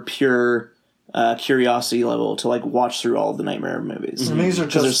 just for pure curiosity level, to like watch through all of the Nightmare movies. And these are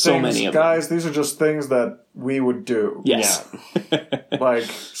just there's so many of them. Guys, these are just things that we would do. Yes. Yeah. Like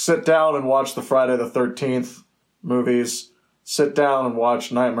sit down and watch the Friday the 13th movies. Sit down and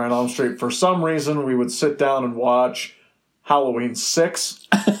watch Nightmare on Elm Street. For some reason, we would sit down and watch Halloween 6.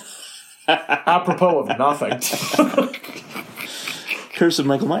 Apropos of nothing. Curse of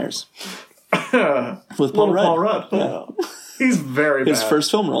Michael Myers. With Paul Rudd. Paul Rudd. Yeah. He's very His bad.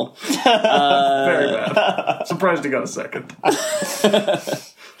 first film role. Very bad. Surprised he got a second.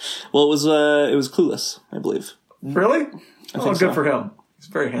 Well, it was Clueless, I believe. Really? think Good so. for him. He's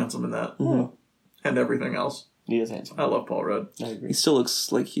very handsome in that. Mm-hmm. And everything else. He is handsome. I love Paul Rudd. I agree. He still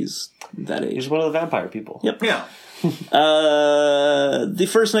looks like he's that age. He's one of the vampire people. Yep. Yeah. The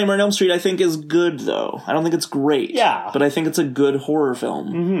first Nightmare on Elm Street, I think, is good, though. I don't think it's great. Yeah. But I think it's a good horror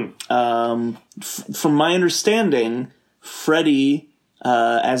film. Mm-hmm. From my understanding, Freddy,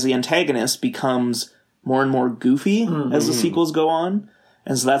 as the antagonist, becomes more and more goofy as the sequels go on.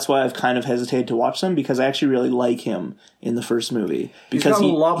 And so that's why I've kind of hesitated to watch them, because I actually really like him in the first movie. Because He's got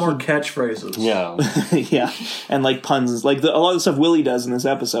a lot more catchphrases. Yeah. yeah, and like puns, like a lot of the stuff Willie does in this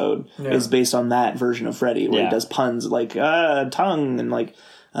episode is based on that version of Freddy, where he does puns like tongue and like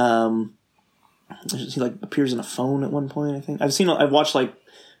he like appears in a phone at one point. I think I've watched like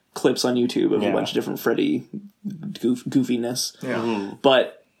clips on YouTube of a bunch of different Freddy goofiness. Yeah.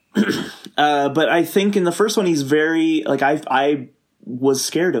 But I think in the first one he's very like I was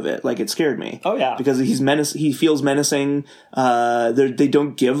scared of it. Like it scared me. Oh yeah, because he feels menacing. They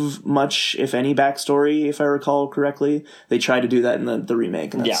don't give much, if any, backstory, if I recall correctly. They tried to do that in the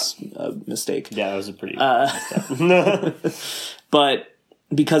remake, and that's a mistake. Yeah, that was a pretty. But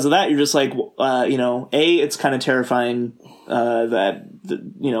because of that, you're just like, it's kind of terrifying that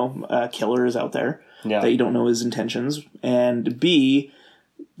a killer is out there that you don't know his intentions, and B,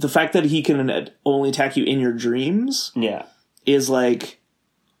 the fact that he can only attack you in your dreams. Yeah. Is like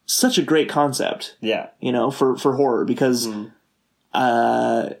such a great concept, for horror, because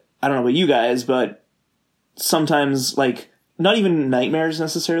I don't know about you guys, but sometimes like not even nightmares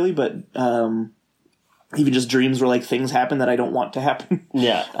necessarily, but even just dreams where like things happen that I don't want to happen.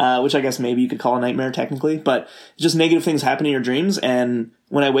 Which I guess maybe you could call a nightmare technically, but just negative things happen in your dreams, and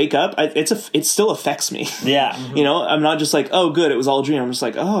when I wake up, it still affects me. Yeah. I'm not just like, oh good, it was all a dream. I'm just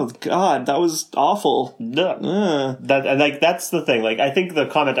like, oh god, that was awful. That's the thing. Like, I think the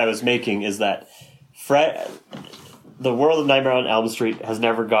comment I was making is that the world of Nightmare on Elm Street has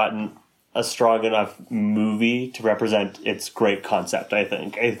never gotten a strong enough movie to represent its great concept. I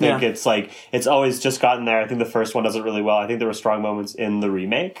think it's like it's always just gotten there. I think the first one does it really well. I think there were strong moments in the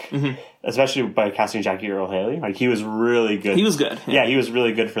remake, especially by casting Jackie Earle Haley. Like, he was really good. He was good. Yeah, he was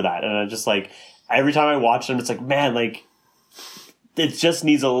really good for that. And I just like every time I watch him, it's like, man, like it just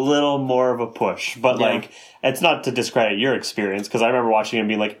needs a little more of a push. But like, it's not to discredit your experience, because I remember watching it and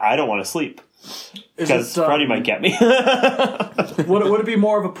being like, I don't want to sleep. Because Freddy might get me. Would it be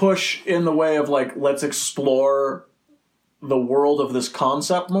more of a push in the way of like, let's explore the world of this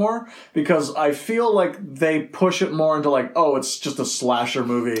concept more? Because I feel like they push it more into like, oh, it's just a slasher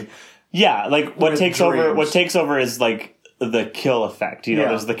movie. Yeah, like what takes over is like the kill effect.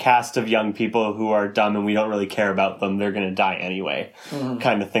 There's the cast of young people who are dumb and we don't really care about them. They're going to die anyway,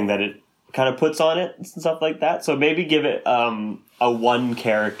 kind of thing that it kind of puts on it and stuff like that. So maybe give it a one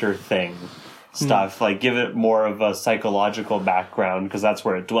character thing. Stuff like give it more of a psychological background, because that's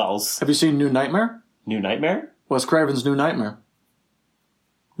where it dwells. Have you seen New Nightmare? New Nightmare? Wes Craven's New Nightmare.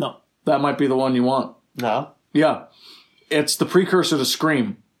 No, that might be the one you want. No, yeah, it's the precursor to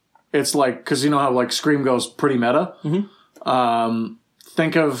Scream. It's like, because you know how like Scream goes pretty meta.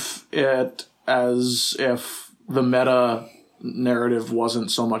 Think of it as if the meta narrative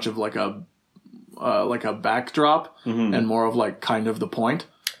wasn't so much of like a backdrop and more of like kind of the point.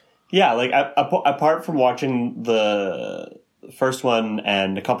 Yeah, like apart from watching the first one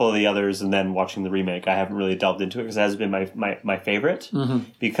and a couple of the others, and then watching the remake, I haven't really delved into it because it has been my favorite.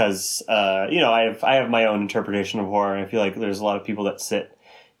 Because I have my own interpretation of horror, and I feel like there's a lot of people that sit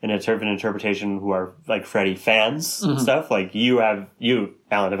in a certain interpretation who are like Freddy fans and stuff. Like you, Alan,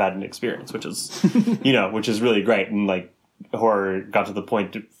 have had an experience, which is which is really great, and like horror got to the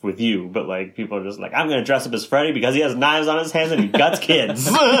point with you, but like people are just like, I'm gonna dress up as Freddy because he has knives on his hands and he guts kids.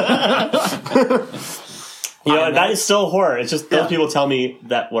 That is still horror. It's just those people tell me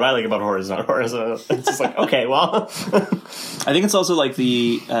that what I like about horror is not horror, so it's just like, okay, well. I think it's also like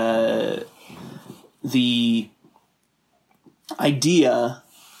the idea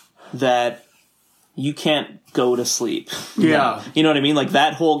that you can't go to sleep. Yeah. You know what I mean? Like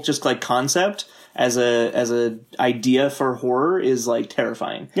that whole just like concept as a idea for horror is like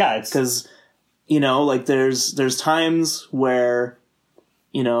terrifying. Yeah, it's because like there's times where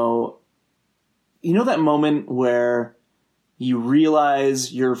that moment where you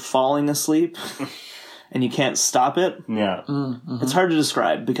realize you're falling asleep and you can't stop it. Yeah. It's hard to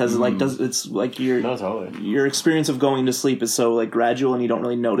describe because it's like your experience of going to sleep is so like gradual and you don't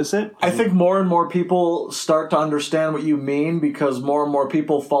really notice it. I think more and more people start to understand what you mean because more and more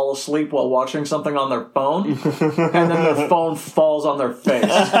people fall asleep while watching something on their phone and then their phone falls on their face.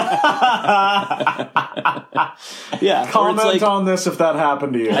 Yeah. Comment on this if that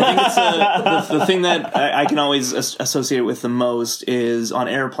happened to you. I think it's the thing that I can always associate it with the most is on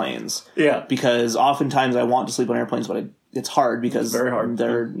airplanes. Yeah. Because oftentimes I want to sleep on airplanes, but it's hard because it's very hard.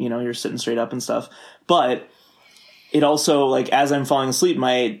 They're you're sitting straight up and stuff. But it also like as I'm falling asleep,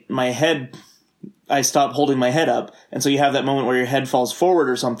 my head, I stop holding my head up, and so you have that moment where your head falls forward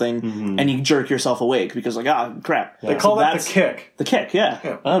or something, and you jerk yourself awake because like crap. Yeah. They call that the kick. The kick,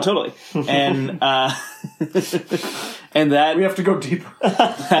 yeah. Oh, totally. And and that we have to go deeper.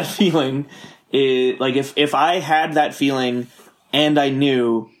 That feeling is like if I had that feeling and I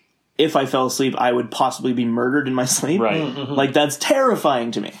knew if I fell asleep, I would possibly be murdered in my sleep. Right. Like that's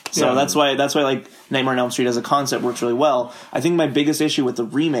terrifying to me. So that's why like Nightmare on Elm Street as a concept works really well. I think my biggest issue with the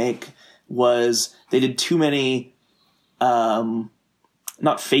remake was they did too many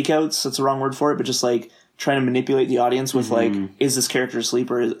not fake outs, that's the wrong word for it, but just like trying to manipulate the audience with like, is this character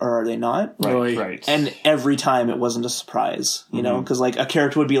asleep or are they not? Right. And every time it wasn't a surprise, you know, because like a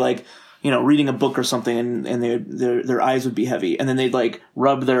character would be like, you know, reading a book or something and their eyes would be heavy and then they'd like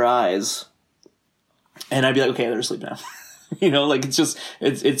rub their eyes and I'd be like, okay, they're asleep now. You know, like it's just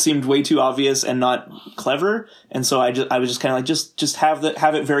it seemed way too obvious and not clever, and so I was just kind of like just have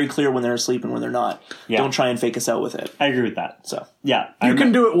it very clear when they're asleep and when they're not. Yeah. Don't try and fake us out with it. I agree with that. So Yeah. You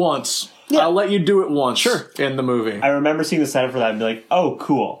can do it once. Yeah. I'll let you do it once. Sure. In the movie. I remember seeing the setup for that and be like, oh,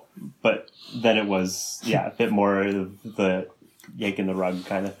 cool. But then it was, a bit more of the yanking the rug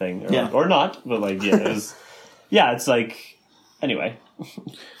kind of thing. Or not, but like, it was, it's like, anyway.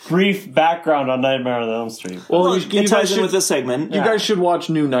 Brief background on Nightmare on Elm Street. Well, it ties in with this segment. You guys should watch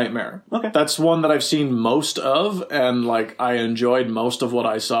New Nightmare. Okay. That's one that I've seen most of, and like I enjoyed most of what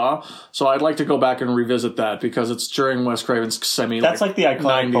I saw. So I'd like to go back and revisit that because it's during Wes Craven's semi. That's like the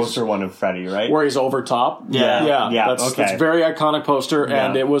iconic 90s, poster one of Freddy, right? where he's over top. Yeah. That's a very iconic poster,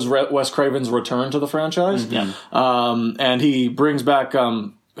 and it was Wes Craven's return to the franchise. And he brings back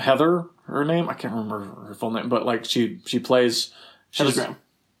Heather, her name. I can't remember her full name, but like she plays. Heather Graham.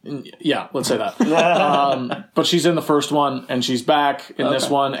 Yeah, let's say that. But she's in the first one, and she's back in this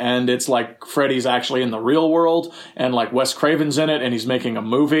one, and it's like Freddy's actually in the real world, and like Wes Craven's in it, and he's making a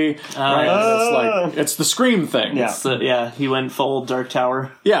movie. Right? And it's like it's the Scream thing. Yeah. He went full Dark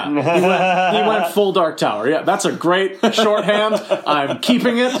Tower. Yeah, he went full Dark Tower. Yeah, that's a great shorthand. I'm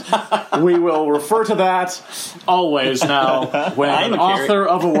keeping it. We will refer to that always now when an author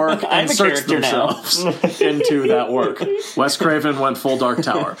of a work inserts themselves into that work. Wes Craven went full Dark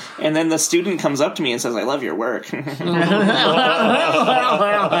Tower. And then the student comes up to me and says, I love your work. Nightmare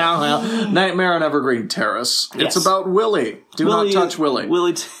on Evergreen Terrace. It's about Willie. Do not touch Willie.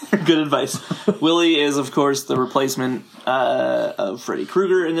 Good advice. Willie is, of course, the replacement of Freddy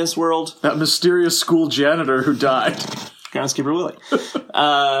Krueger in this world. That mysterious school janitor who died. Groundskeeper Willie.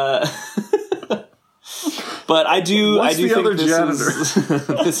 But I do think other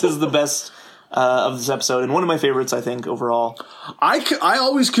this is the best of this episode, and one of my favorites, I think, overall. I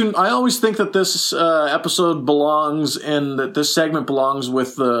always think that this episode belongs in that this segment belongs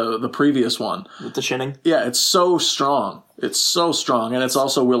with the previous one With the shinning. Yeah, it's so strong. It's so strong, and it's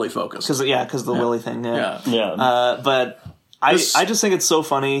also Willie focused. Because the Willie thing. Yeah. But I just think it's so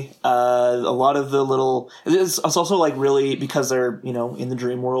funny. A lot of the little it's also like really because they're in the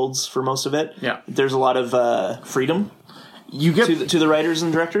dream worlds for most of it. Yeah. There's a lot of freedom. You get to the writers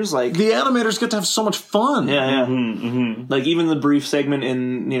and directors, like the animators get to have so much fun. Yeah. Like even the brief segment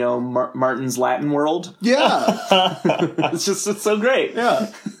in Martin's Latin world. Yeah, it's so great.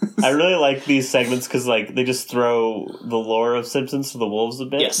 Yeah, I really like these segments because like they just throw the lore of Simpsons to the wolves a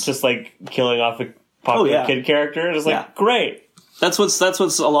bit. Yes. Just like killing off a popular kid character. It's like great. That's what's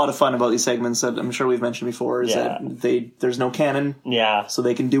a lot of fun about these segments that I'm sure we've mentioned before. Is that there's no canon. Yeah. So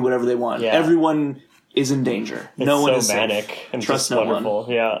they can do whatever they want. Yeah. Everyone is in danger. No one is manic safe. and Trust just no wonderful.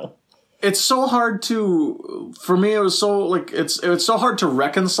 one. Yeah. it's so hard to. For me, it was so like it's so hard to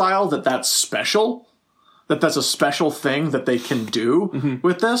reconcile that's special. That's a special thing that they can do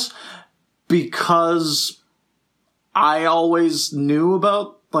with this, because I always knew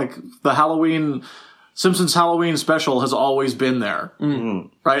about like the Simpsons Halloween special has always been there,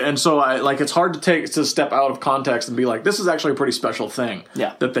 right? And so it's hard to step out of context and be like, this is actually a pretty special thing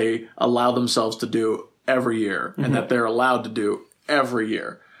that they allow themselves to do every year, and that they're allowed to do every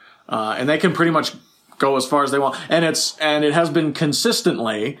year, and they can pretty much go as far as they want. And it has been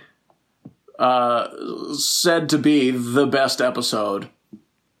consistently said to be the best episode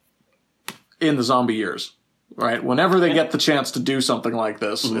in the zombie years. Right, whenever they get the chance to do something like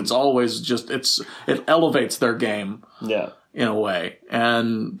this, it's always just it elevates their game, in a way,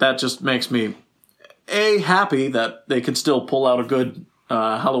 and that just makes me happy that they can still pull out a good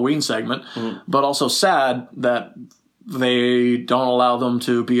Halloween segment, but also sad that they don't allow them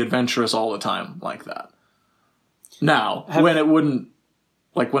to be adventurous all the time like that. Now, when it wouldn't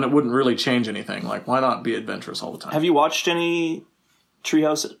really change anything, like why not be adventurous all the time? Have you watched any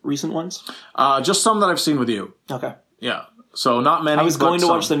Treehouse recent ones? Just some that I've seen with you. Okay. Yeah. So not many. I was going to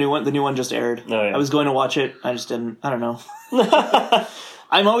some. watch the new one. The new one just aired. Oh, yeah. I was going to watch it. I just didn't. I don't know.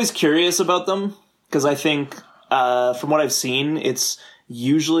 I'm always curious about them because I think, from what I've seen, it's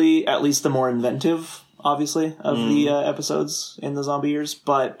usually at least the more inventive, obviously, of the episodes in the zombie years.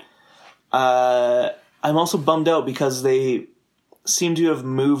 But I'm also bummed out because they seem to have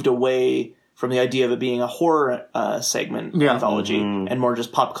moved away from the idea of it being a horror segment anthology and more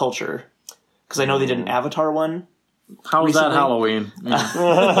just pop culture. Because I know they did an Avatar one. How was that Halloween? Yeah.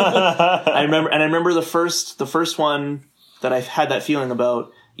 I remember the first one that I've had that feeling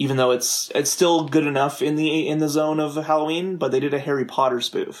about, even though it's still good enough in the zone of Halloween, but they did a Harry Potter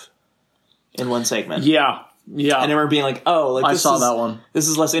spoof in one segment. Yeah. And I remember being like, oh, like I saw that one. This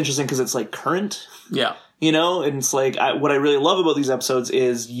is less interesting because it's like current. Yeah. You know, and it's like, what I really love about these episodes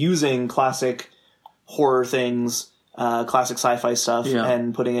is using classic horror things, classic sci-fi stuff,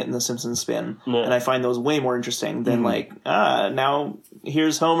 and putting it in the Simpsons spin. Yeah. And I find those way more interesting than now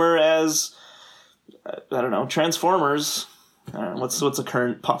here's Homer as, I don't know, Transformers. I don't know, what's a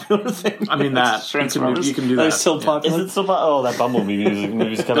current popular thing? I mean, that. Transformers. You can do that. That's still popular. Is it still popular? Oh, that Bumblebee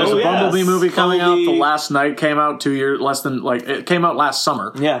movie's coming out. There's a Bumblebee movie coming out. Bumblebee. The Last Night came out it came out last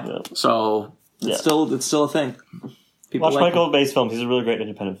summer. Yeah. So... It's still a thing. People watch Michael Bay's films. He's a really great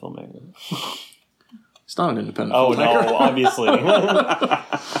independent filmmaker. He's not an independent filmmaker. No, obviously.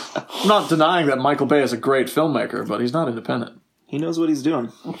 I'm not denying that Michael Bay is a great filmmaker, but he's not independent. He knows what he's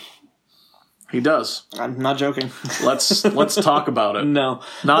doing. He does. I'm not joking. Let's talk about it. No.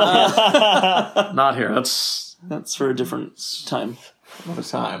 Not here. Not here. That's for a different time. Another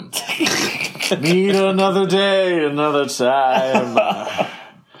time. Need another day, another time.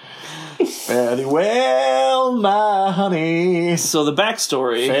 Fare thee well, my honey. So the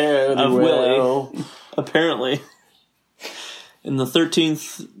backstory of Willie, apparently, in the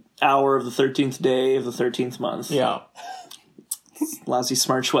 13th hour of the 13th day of the 13th month. Yeah. Lousy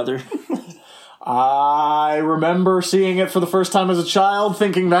Smarch weather. I remember seeing it for the first time as a child,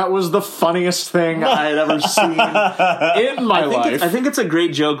 thinking that was the funniest thing I had ever seen in my life. I think it's a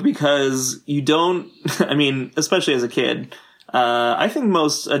great joke because you don't, I mean, especially as a kid, I think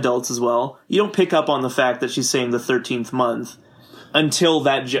most adults as well, you don't pick up on the fact that she's saying the 13th month until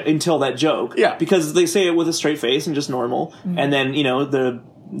that joke. Yeah. Because they say it with a straight face and just normal. Mm-hmm. And then,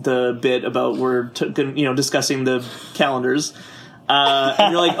 the bit about discussing the calendars.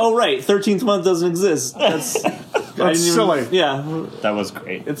 And you're like, oh, right, 13th month doesn't exist. That's silly. Yeah. That was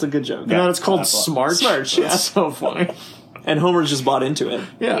great. It's a good joke. You know, it's called Smarch. Smarch, yeah. It's so funny. And Homer's just bought into it.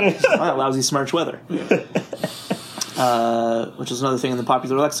 Yeah. Wow, lousy Smarch weather. Yeah. Which is another thing in the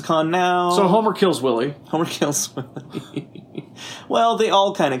popular lexicon now. So Homer kills Willie. Homer kills Willie. Well, they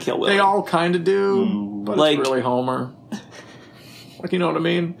all kind of kill Willie. They all kind of do, but it's really Homer. You know what I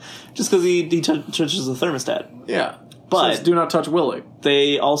mean? Just because he touches the thermostat. Yeah. But says, do not touch Willie.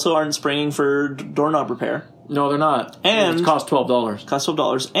 They also aren't spraying for doorknob repair. No, they're not. And it costs $12. Costs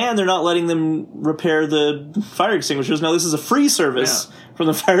 $12. And they're not letting them repair the fire extinguishers. Now, this is a free service from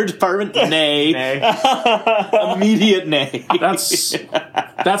the fire department. Nay. Immediate nay.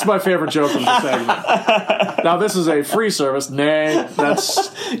 That's my favorite joke from the segment. Now, this is a free service. Nay.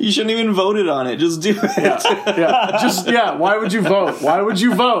 You shouldn't even voted on it. Just do it. Yeah. Why would you vote? Why would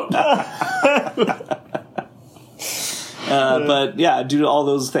you vote? But yeah, due to all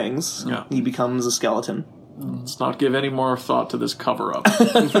those things, he becomes a skeleton. Let's not give any more thought to this cover-up.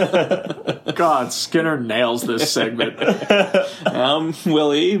 God, Skinner nails this segment.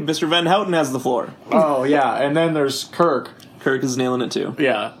 Willie, Mr. Van Houten has the floor. Oh, yeah, and then there's Kirk. Kirk is nailing it, too.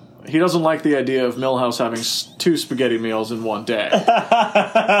 Yeah. He doesn't like the idea of Milhouse having 2 spaghetti meals in one day.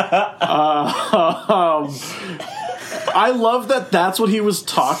 I love that that's what he was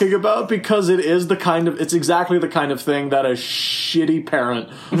talking about because it's exactly the kind of thing that a shitty parent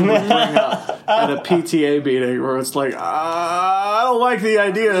would bring up at a PTA meeting where it's like, I don't like the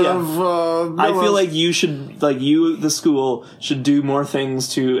idea of I feel like you should, the school, should do more things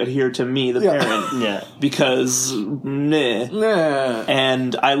to adhere to me, the parent. Because, meh.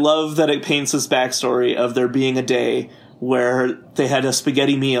 And I love that it paints this backstory of there being a day where they had a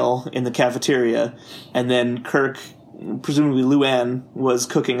spaghetti meal in the cafeteria and then Kirk, presumably Luann, was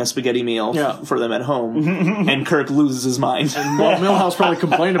cooking a spaghetti meal for them at home, and Kirk loses his mind. And Milhouse probably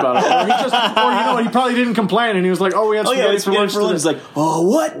complained about it. Or he probably didn't complain, and he was like, we had spaghetti for lunch. He's like,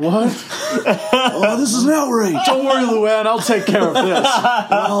 what? Oh, this is an outrage. Don't worry, Luann, I'll take care of this.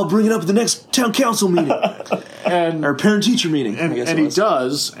 I'll bring it up at the next town council meeting. Or parent-teacher meeting, and he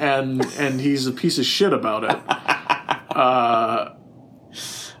does, and he's a piece of shit about it.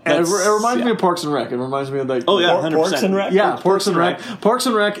 And it reminds me of Parks and Rec. It reminds me of 100%. Parks and Rec? Yeah, Parks and Rec. Parks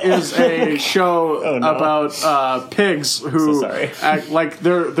and Rec is a show about pigs who act like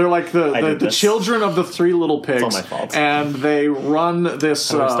they're like the children of the 3 little pigs. It's all my fault. And they run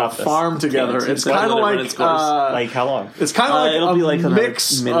this farm together. It's kind of like how long? It's kind of it'll be like a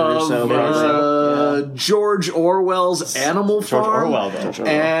mix of George Orwell's Animal Farm, George Orwell, though.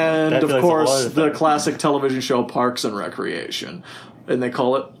 And of course the classic television show Parks and Recreation. And they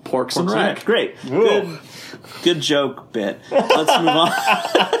call it Porks and Rec. Great. Good joke bit. Let's move on.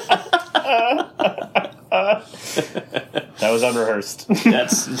 That was unrehearsed.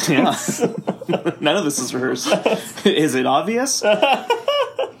 None of this is rehearsed. Is it obvious?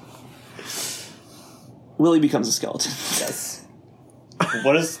 Willie becomes a skeleton. Yes.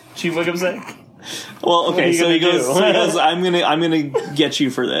 What does Chief Wiggum say? Well, okay, you so gonna he goes, do? I'm gonna get you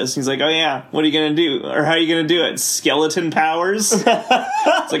for this. He's like, oh yeah, what are you gonna do? Or how are you gonna do it? Skeleton powers? It's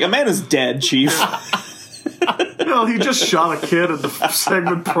like, a man is dead, Chief. Well, he just shot a kid in the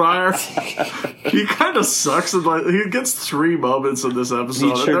segment prior. He kind of sucks. And like, he gets 3 moments in this episode,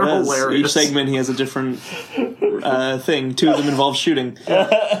 He and sure they're does. hilarious. Each segment he has a different thing. 2 of them involve shooting.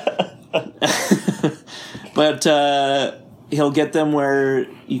 But he'll get them where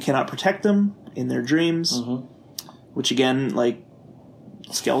you cannot protect them in their dreams. Mm-hmm. Which again, like,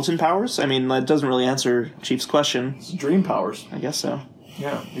 skeleton powers? I mean, that doesn't really answer Chief's question. It's dream powers. I guess so.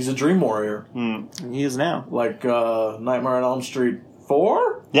 Yeah, he's a dream warrior. He is now. Like Nightmare on Elm Street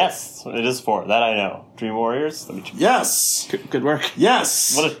 4? Yes, it is 4. That I know. Dream Warriors? Let me check. Yes! Good work.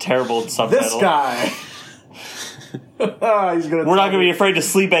 Yes! What a terrible subtitle. This guy! He's gonna We're not going to be afraid to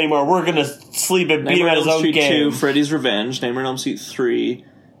sleep anymore. We're going to sleep and beat him Nightmare at on his Elm own Street game. 2, Freddy's Revenge. Nightmare on Elm Street 3,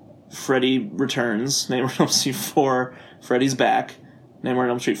 Freddy Returns. Nightmare on Elm Street 4, Freddy's Back. Nightmare on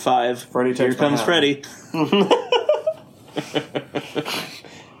Elm Street 5, Freddy Here Takes Comes Manhattan. Freddy.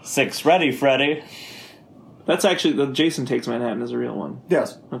 6, ready, Freddy. That's actually, the Jason Takes Manhattan is a real one.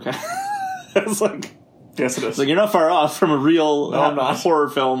 Yes. Okay. It's like, Yes, it is. you're not far off from a real I'm not. horror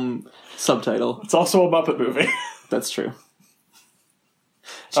film subtitle. It's also a Muppet movie. That's true.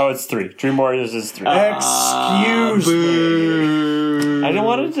 Oh, it's 3. Dream Warriors is 3. Excuse me. I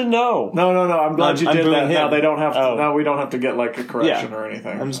wanted to know. No. I'm glad you I'm did booing that. him. Now they don't have to. Oh. Now we don't have to get like a correction Yeah. or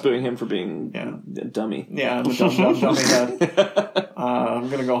anything. I'm just booing him for being a dummy. Yeah, I'm a dummy head. I'm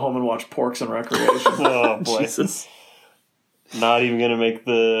gonna go home and watch Porks and Recreation. Oh, boy. Jesus. Not even going to make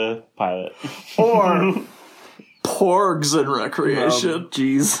the pilot. Or Porgs and Recreation.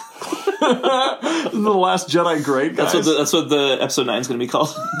 Jeez. The Last Jedi great, guys. That's what the episode 9 is going to be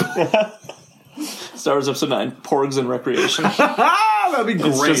called. Star Wars Episode 9, Porgs and Recreation. That'd be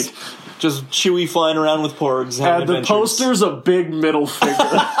It's great. just Chewie flying around with porgs. And the poster's a big middle finger.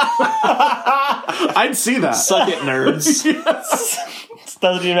 I'd see that. Suck it, nerds.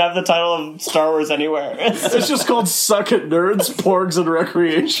 Doesn't even have the title of Star Wars anywhere. It's just called Suck It Nerds, Porgs and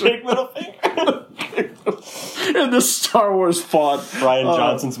Recreation. Big middle finger. In the Star Wars font. Brian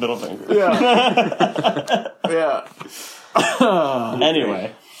Johnson's middle finger. Yeah. Yeah.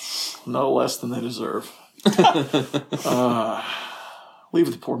 Anyway. No less than they deserve. Leave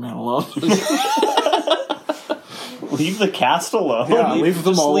the poor man alone. Leave the cast alone. Yeah, leave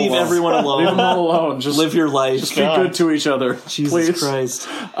them all leave alone. everyone alone. Leave them all alone. Just Live your life. Just be good to each other. Jesus please. Christ.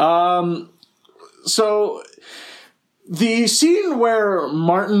 So, the scene where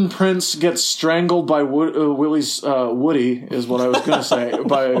Martin Prince gets strangled by Willie's Woody is what I was going to say.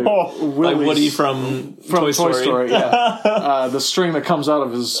 By By Willie's, Woody from Toy Story. Yeah. The string that comes out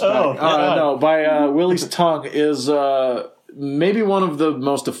of his back. No, by Willie's tongue is maybe one of the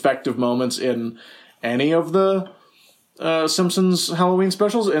most effective moments in any of the Simpsons Halloween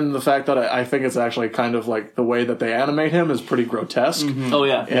specials, and the fact that I think it's actually kind of like the way that they animate him is pretty grotesque. Mm-hmm. Oh,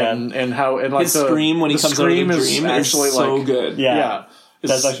 yeah. And how and like His scream when he comes out of the dream is so good. Yeah.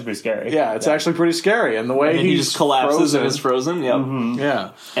 It's- That's actually pretty scary. Yeah, it's actually pretty scary, and the way And he just collapses and is frozen. Yep.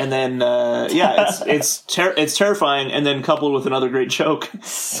 Yeah, And then, it's terrifying, and then coupled with another great joke.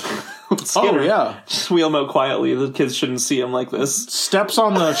 Skinner, just wheel him out quietly. The kids shouldn't see him like this. steps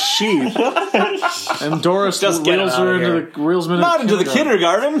on the sheet, and Doris Just get him wheels out her of into here. the wheels him Not into the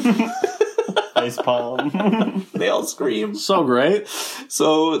kindergarten. Face palm. They all scream. So great.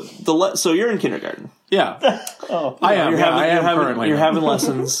 So you're in kindergarten. Yeah, Oh. I am. I am having, currently. you're having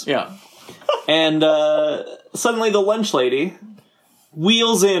lessons. Yeah. And suddenly the lunch lady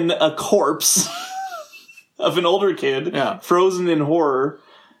wheels in a corpse of an older kid, frozen in horror,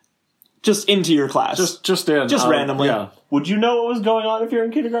 just into your class. Just randomly. Yeah. Would you know what was going on if you're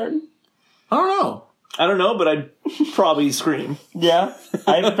in kindergarten? I don't know. I don't know, but I'd probably scream. Yeah.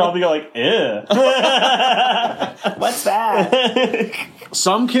 I'd probably go like, ew. What's that?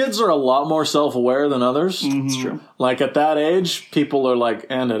 Some kids are a lot more self-aware than others. It's true. Like at that age, people are like,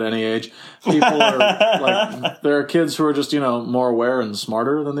 and at any age, people are like, there are kids who are just, more aware and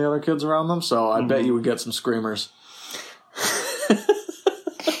smarter than the other kids around them. So I bet you would get some screamers.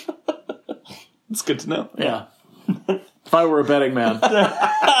 It's good to know. Yeah. If I were a betting man,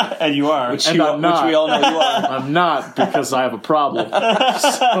 And you are. Which I'm we all know you are. I'm not because I have a problem.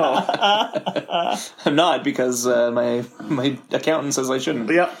 So, I'm not because my accountant says I shouldn't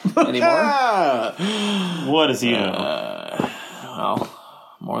yep. anymore. What does he know? Well,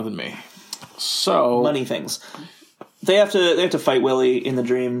 more than me. So Money things. They have to fight Willie in the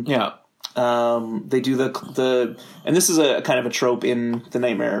dream. yeah. They do the and this is a kind of a trope in the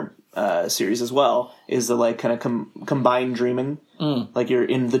Nightmare series as well, is the like kind of combined dreaming. Like you're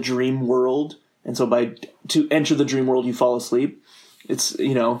in the dream world, and so to enter the dream world you fall asleep. It's,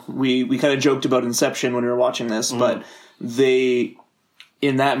 we kind of joked about Inception when we were watching this, but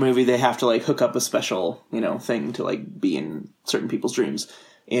in that movie they have to like hook up a special thing to like be in certain people's dreams.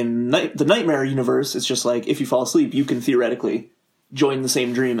 In the Nightmare universe, it's just like if you fall asleep you can theoretically join the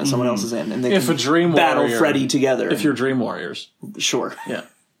same dream as someone else is in, and they If can a dream battle warrior- Freddy together. If you're Dream Warriors. sure, Yeah.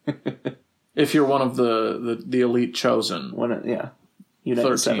 If you're one of the elite chosen. Unite the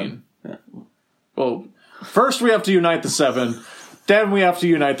 13. 7. Well, first we have to unite the 7, then we have to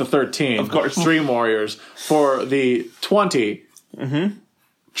unite the 13. Of course. Dream Warriors for the 20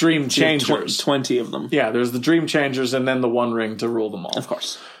 Dream Changers. 20 of them, Yeah, there's the Dream Changers and then the One Ring to rule them all. of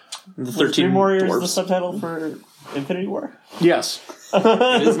course. The Was 13 Dream Warriors dwarves. the subtitle for Infinity War? Yes.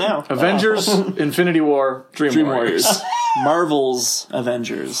 It is now. Avengers, Infinity War, Dream Warriors. Marvel's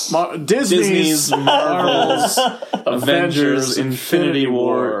Avengers. Disney's Marvel's Avengers, Infinity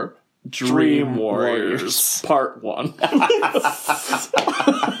War, Dream Warriors, Part 1.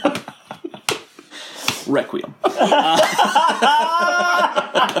 Requiem.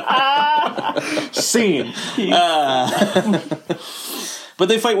 Scene. But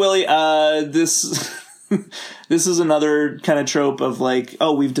they fight Willie. This is another kind of trope of like,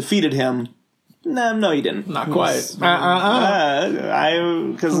 oh, we've defeated him. No, you didn't. Not quite.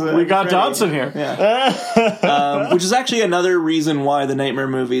 Because We got Dodson here. Yeah. Which is actually another reason why the Nightmare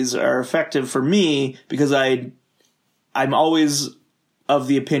movies are effective for me, because I'm always of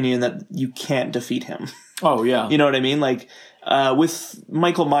the opinion that you can't defeat him. Oh, yeah. You know what I mean? Like, with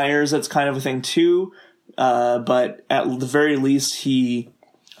Michael Myers, that's kind of a thing too. But at the very least, he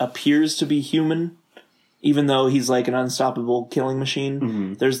appears to be human, even though he's like an unstoppable killing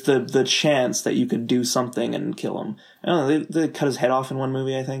machine. There's the chance that you could do something and kill him. I don't know, they cut his head off in one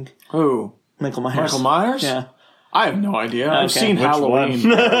movie, I think. Who? Michael Myers. Michael Myers? Yeah. I have no idea. I've seen Which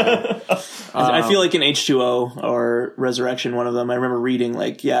Halloween. I feel like in H2O or Resurrection, one of them, I remember reading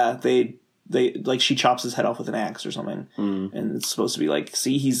like, yeah, they like she chops his head off with an axe or something, and it's supposed to be like,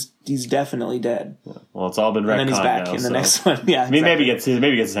 see, he's definitely dead. Well, it's all been retconned And then he's back now, in the so. next one. Yeah, I mean, exactly.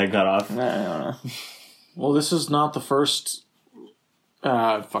 maybe gets his head cut off. I don't know. Well, this is not the first.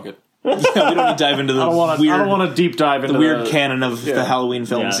 Fuck it. Yeah, we don't need to dive into the I don't want to deep dive into the weird canon of yeah. the Halloween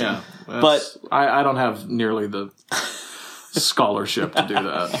films. Yeah, But I don't have nearly the scholarship to do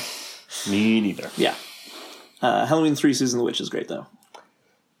that. Me neither. yeah, Halloween 3: Season of the Witch is great though.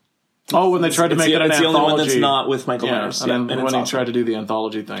 Oh, when they tried to make it an it's the anthology. only one that's not with Michael Yeah, Myers. and Yeah, then and when it's he awesome. tried to do the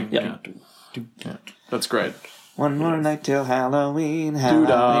anthology thing. Yeah. Yeah. That's great. One more night till Halloween, Doo-dah,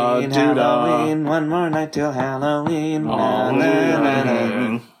 Halloween, doo-dah. Halloween. One more night till Halloween. Oh, Na, na, na, na.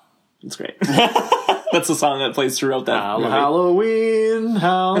 yeah. It's great. That's the song that plays throughout that movie. Halloween,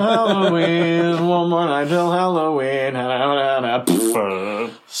 Halloween, one more night till Halloween.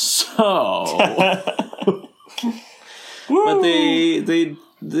 So, But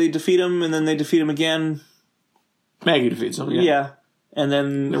they defeat him, and then they defeat him again. Maggie defeats him. Yeah. And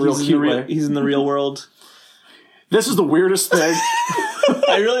then real cute way. he's in the real world. This is the weirdest thing.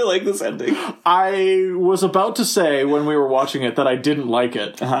 I really like this ending. I was about to say when we were watching it that I didn't like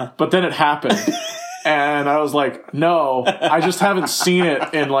it, but then it happened. And I was like, no, I just haven't seen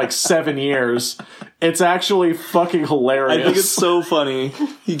it in like 7 years. It's actually fucking hilarious. I think it's so funny.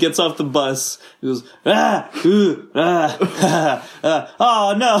 He gets off the bus. He goes, oh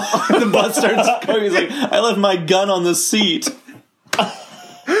no. The bus starts going. He's like, I left my gun on the seat.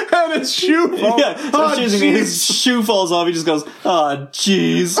 And his shoe falls. Yeah, starts chasing me. His shoe falls off. He just goes, oh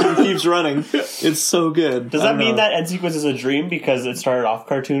jeez, and keeps running. It's so good. Does that mean that end sequence is a dream because it started off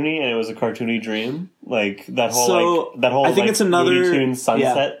cartoony and it was a cartoony dream? Like that whole I think it's another Looney Tunes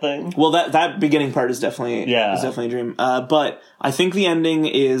sunset thing. Well, that beginning part is definitely a dream. But I think the ending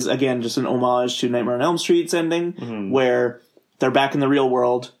is again just an homage to Nightmare on Elm Street's ending, where they're back in the real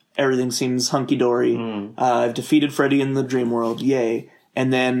world. Everything seems hunky dory. I've defeated Freddy in the dream world. Yay!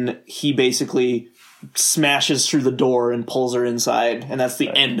 And then he basically smashes through the door and pulls her inside, and that's the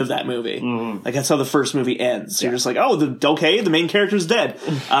end of that movie. Like that's how the first movie ends. You're just like, oh, the main character's dead.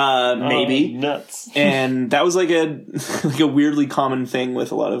 Maybe Nuts. And that was like a weirdly common thing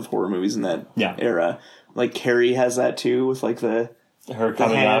with a lot of horror movies in that era. Like Carrie has that too, with like the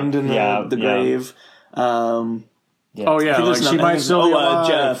hand in the grave. Oh yeah, like she might still be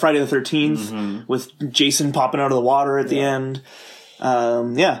alive. Friday the 13th with Jason popping out of the water at the end.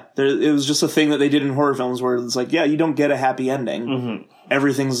 It was just a thing that they did in horror films where it's like, yeah, you don't get a happy ending.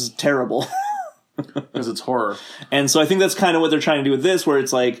 Everything's terrible. Because it's horror. And so I think that's kind of what they're trying to do with this, where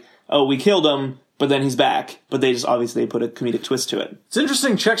it's like, oh, we killed him, but then he's back. But they just obviously put a comedic twist to it. It's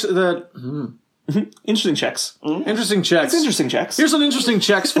interesting checks that... Interesting checks. Interesting checks. It's interesting checks. Here's some interesting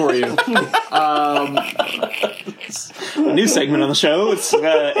checks for you. A new segment on the show. It's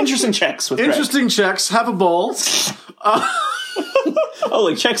interesting checks with Greg. Interesting checks. Have a bowl. Oh,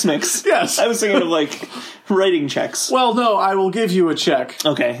 like Chex Mix. Yes. I was thinking of like writing checks. Well, no, I will give you a check.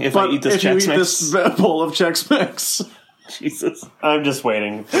 Okay, if I eat this if Chex you eat Mix. this bowl of Chex Mix. Jesus. I'm just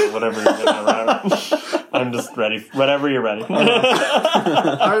waiting for whatever you're gonna write. I'm just ready. Whenever you're ready.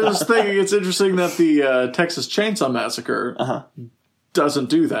 I was thinking it's interesting that the Texas Chainsaw Massacre doesn't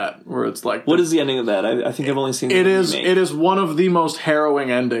do that, where it's like... What is the ending of that? I think I've only seen It the is. remake. It is one of the most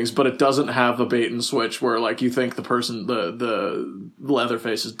harrowing endings, but it doesn't have the bait and switch where like you think the person, the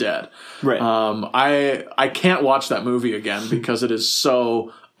Leatherface is dead. Right. I can't watch that movie again because it is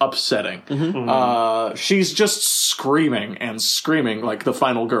so upsetting. She's just screaming and screaming, like the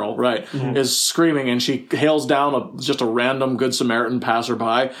final girl, right, is screaming, and she hails down just a random Good Samaritan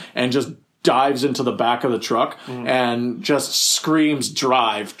passerby and just dives into the back of the truck and just screams,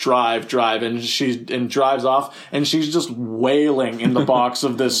 drive, drive, drive, and drives off, and she's just wailing in the box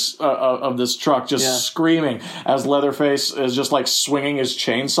of this truck, just screaming as Leatherface is just like swinging his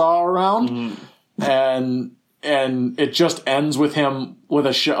chainsaw around, and it just ends with him with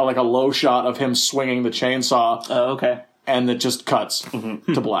like a low shot of him swinging the chainsaw. Oh, okay. And it just cuts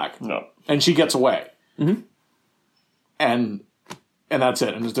to black. No. And she gets away. And that's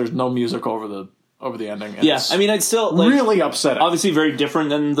it. And there's no music over the ending. And Yeah, I mean, I'd still... Like, really upsetting. obviously very different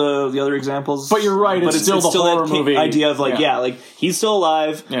than the other examples. But you're right, it's still the horror that movie. idea of like, like, he's still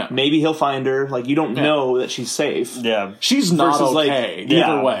alive. Yeah. Maybe he'll find her. Like, you don't know that she's safe. Yeah. She's not versus, like, okay. yeah,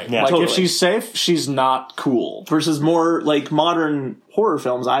 Either way. yeah, like, totally. if she's safe, she's not cool. Versus more, like, modern horror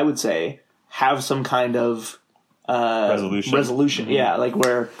films, I would say, have some kind of... resolution. Yeah, like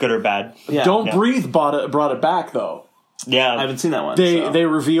where... Good or bad. Yeah. Don't Breathe brought it back, though. Yeah. I haven't seen that one. They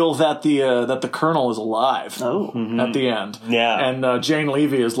reveal that the colonel is alive. Oh. At the end. Yeah. And Jane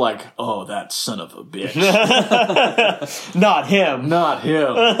Levy is like, oh, that son of a bitch. Not him. Not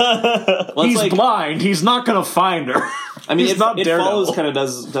him. Well, He's like, blind. He's not going to find her. I mean, He's not it Daredevil. follows kind of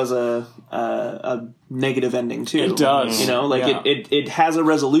does a negative ending too. It does. You know, like Yeah. it has a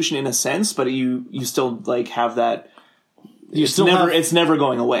resolution in a sense, but you still like have that. You still have, It's never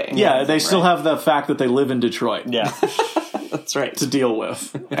going away. yeah, they still have the fact that they live in Detroit. Yeah. That's right. To deal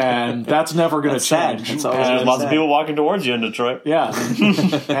with, and that's never going to sad. change. It's always And- There's lots of people walking towards you in Detroit. yeah,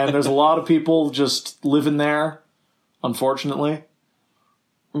 and there's a lot of people just living there. Unfortunately,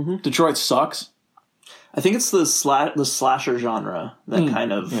 Detroit sucks. I think it's the slasher genre that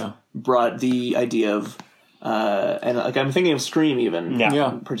kind of brought the idea of, and like I'm thinking of Scream even,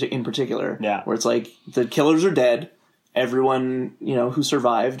 Yeah. in particular, Yeah. where it's like the killers are dead, everyone who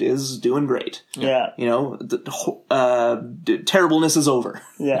survived is doing great. Yeah. The terribleness is over,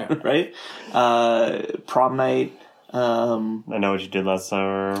 Yeah. right? Prom night. I know what you did last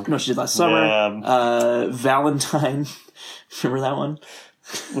summer. No, she did last summer. Yeah. Valentine. Remember that one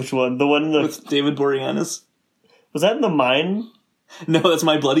Which one? The one in the... with David Boreanaz? Was that in the mine? No, that's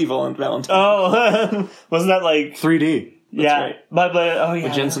My Bloody Valentine. Oh. Wasn't that like... 3D. yeah. right. But, oh,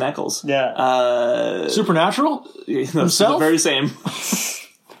 yeah. Jensen Ackles. Yeah. Supernatural. That's Himself? the very same.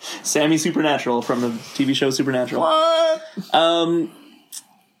 Sammy Supernatural from the TV show Supernatural. What?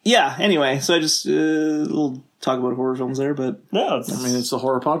 Yeah, anyway, so I just we'll talk about horror films there, but no, it's... I mean, it's the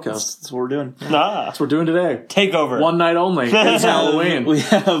horror podcast. that's what we're doing. Nah. That's what we're doing today. Take over. One night only. It's Halloween. We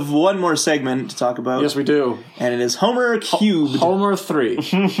have one more segment to talk about. Yes, we do. And it is Homer Cubed. Homer 3.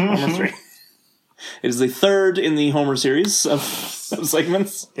 Homer 3. It is the third in the Homer series of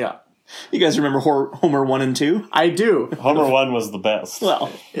segments. Yeah. You guys remember Homer 1 and 2? I do. Homer 1 was the best. Well,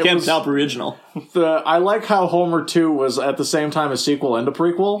 can't was- help original. I like how Homer 2 was at the same time a sequel and a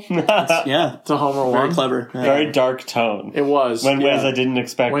prequel Yeah. to Homer 1. Very clever. Yeah. Very dark tone. It was. When ways yeah. I didn't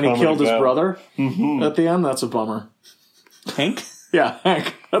expect When he Homer killed to his go. brother at the end, that's a bummer. Hank? Yeah,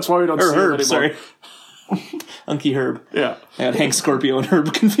 Hank. That's why we don't see Or him Herb, anymore. sorry. Unky Herb. Yeah. I got Hank Scorpio and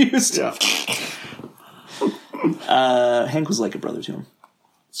Herb confused. Yeah. Hank was like a brother to him.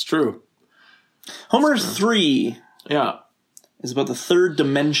 It's true. Homer 3 Yeah. is about the third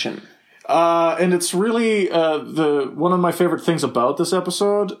dimension. And it's really one of my favorite things about this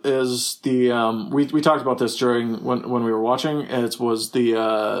episode is the we talked about this during when we were watching. It was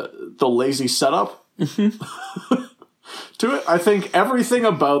the lazy setup to it. I think everything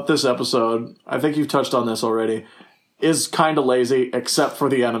about this episode, I think you've touched on this already, is kind of lazy except for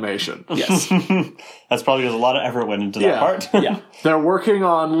the animation. Yes. That's probably because a lot of effort went into that Yeah. part. Yeah. They're working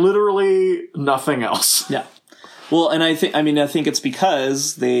on literally nothing else. Yeah. Well, and I think it's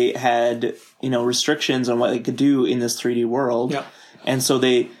because they had, restrictions on what they could do in this 3D world. Yep. And so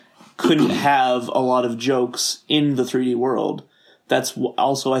they couldn't have a lot of jokes in the 3D world. That's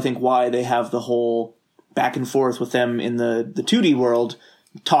also, I think, why they have the whole back and forth with them in the 2D world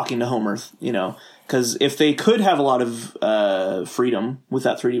talking to Homer, Because if they could have a lot of freedom with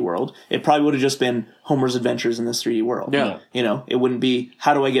that 3D world, it probably would have just been Homer's adventures in this 3D world. Yeah. It wouldn't be,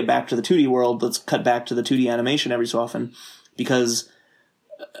 how do I get back to the 2D world? Let's cut back to the 2D animation every so often. Because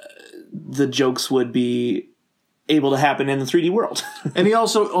the jokes would be able to happen in the 3D world. And he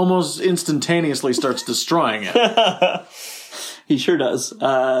also almost instantaneously starts destroying it. He sure does.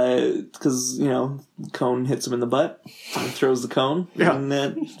 Because, Cone hits him in the butt, and throws the cone, and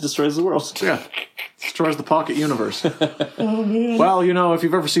then destroys the world. Yeah. Destroys the pocket universe. Well, if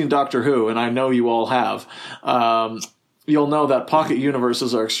you've ever seen Doctor Who, and I know you all have, you'll know that pocket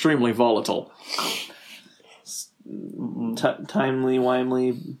universes are extremely volatile. Timely,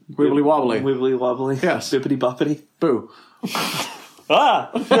 wimely, Wibbly wobbly. wibbly wobbly. Yes. Bippity boppity. Boo.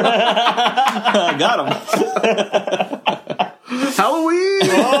 Ah! I got him. Halloween!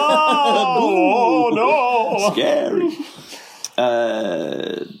 Oh, no! Scary.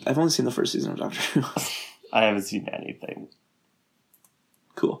 I've only seen the first season of Doctor Who. I haven't seen anything.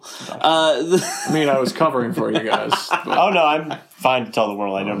 Cool. I mean, I was covering for you guys. But Oh, no, I'm fine to tell the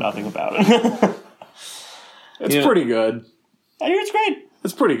world I know nothing about it. it's pretty good. I hear it's great.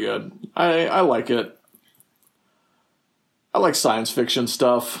 It's pretty good. I like it. I like science fiction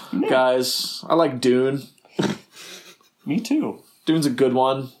stuff, guys. I like Dune. Me too. Dune's a good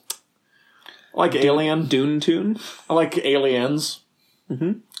one. I like Alien. Dune Tune. I like Aliens.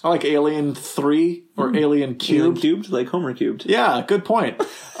 Mm-hmm. I like Alien 3 or Alien Alien Cubed. Cubed, like Homer Cubed. Yeah, good point. That's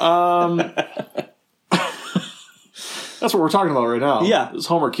what we're talking about right now. Yeah. It's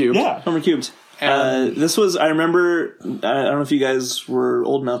Homer Cubed. Yeah. Homer Cubed. This was, I remember, I don't know if you guys were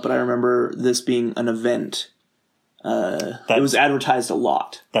old enough, but I remember this being an event. It was advertised a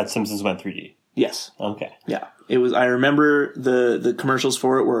lot. That Simpsons went 3D. Yes. Okay. Yeah. It was, I remember the commercials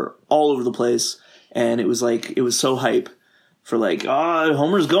for it were all over the place, and it was so hype for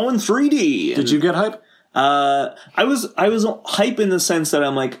Homer's going 3D. Did you get hype? I was hype in the sense that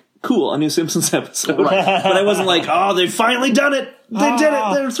I'm like, cool, a new Simpsons episode. Right. But I wasn't like, oh, they've finally done it. They did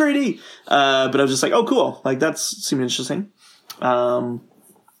it. They're 3D. But I was just like, oh, cool. That seemed interesting. And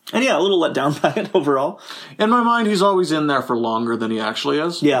yeah, a little let down by it overall. In my mind, he's always in there for longer than he actually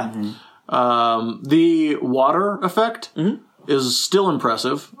is. Yeah. Mm-hmm. The water effect is still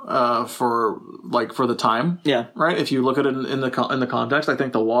impressive for the time. Yeah. Right. If you look at it in the context, I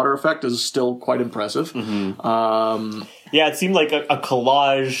think the water effect is still quite impressive. Mm-hmm. Yeah, it seemed like a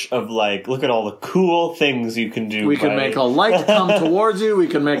collage of look at all the cool things you can do. We can make a light come towards you. We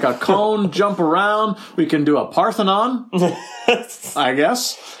can make a cone jump around. We can do a Parthenon, I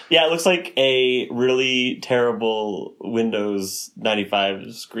guess. Yeah, it looks like a really terrible Windows 95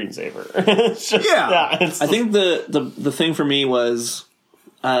 screensaver. It's just, I think the thing for me was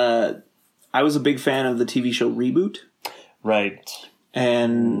I was a big fan of the TV show Reboot. Right.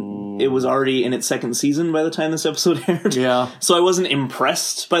 And it was already in its second season by the time this episode aired. Yeah. So I wasn't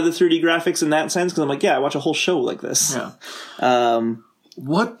impressed by the 3D graphics in that sense, because I'm like, yeah, I watch a whole show like this. Yeah.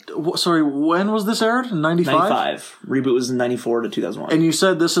 What? Sorry, when was this aired? 95? 95. Reboot was in 94 to 2001. And you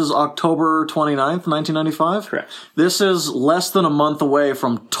said this is October 29th, 1995? Correct. This is less than a month away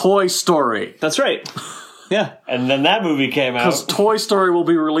from Toy Story. That's right. Yeah. And then that movie came out. Because Toy Story will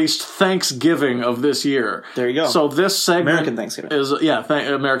be released Thanksgiving of this year. There you go. So this segment American Thanksgiving. is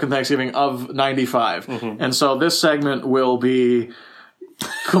American Thanksgiving of 95. Mm-hmm. And so this segment will be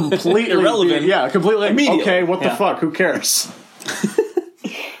completely irrelevant. Completely Immediately. Okay, what the fuck? Who cares?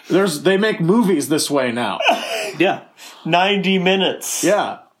 They make movies this way now. Yeah. 90 minutes.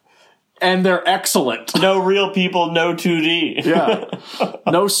 Yeah. And they're excellent. No real people, no 2D. Yeah.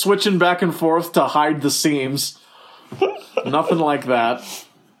 No switching back and forth to hide the seams. Nothing like that.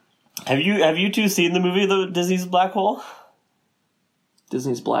 Have you two seen the movie The Disney's Black Hole?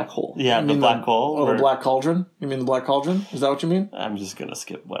 Disney's Black Hole. Yeah, the Black Hole. Oh, the Black Cauldron? You mean the Black Cauldron? Is that what you mean? I'm just going to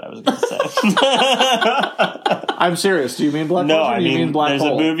skip what I was going to say. I'm serious. Do you mean Black Cauldron? No, I you mean Black there's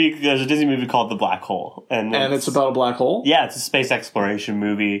Hole? There's a Disney movie called The Black Hole. And it's about a black hole? Yeah, it's a space exploration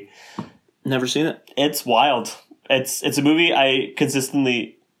movie. Never seen it. It's wild. It's a movie I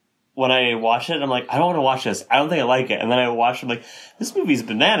consistently, when I watch it, I'm like, I don't want to watch this. I don't think I like it. And then I watch it, I'm like, this movie's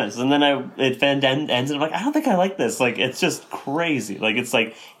bananas. And then it ends and I'm like, I don't think I like this. It's just crazy.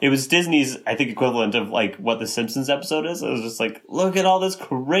 It was Disney's, I think, equivalent of what the Simpsons episode is. It was just look at all this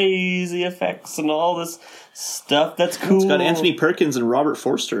crazy effects and all this stuff that's cool. It's got Anthony Perkins and Robert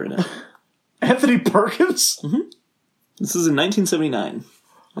Forster in it. Anthony Perkins? Mm-hmm. This is in 1979.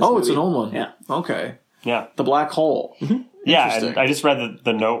 Oh, it's an old one. Yeah. Okay. Yeah. The Black Hole. Yeah, Interesting. and I just read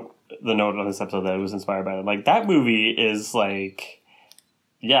the note on this episode that it was inspired by it. Like, that movie is like,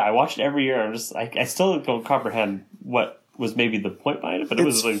 yeah, I watch it every year. I still don't comprehend what was maybe the point behind it, but it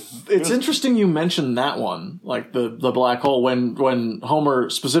was like... It's interesting you mentioned that one, like the Black Hole, when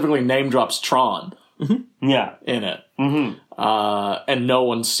Homer specifically name drops Tron Yeah. in it. And no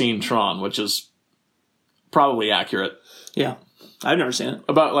one's seen Tron, which is probably accurate. Yeah. I've never seen it.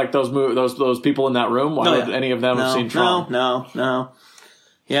 About like those people in that room. Why would any of them have seen Tron? No.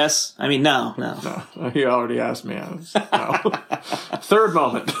 Yes. I mean, no. You already asked me. No. Third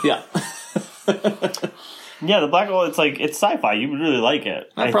moment. Yeah. Yeah, the Black Hole, it's sci-fi. You would really like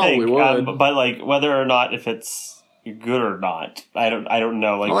it. I probably think. would. But like, whether or not, if it's good or not, I don't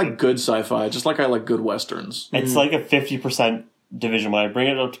know. I like good sci-fi, just like I like good westerns. It's like a 50% division. When I bring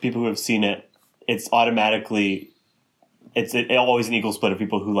it up to people who have seen it, it's automatically... It's always an equal split of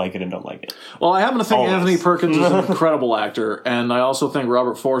people who like it and don't like it. Well, I happen to think Always. Anthony Perkins is an incredible actor, and I also think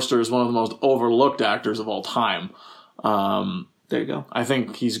Robert Forster is one of the most overlooked actors of all time. There you go. I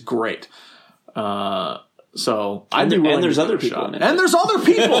think he's great. So I'd And be willing there's to give other it a people shot. in it. And there's other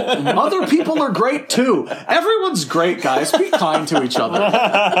people. Other people are great too. Everyone's great, guys. Be kind to each other.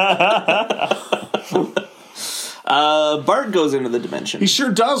 Bart goes into the dimension. He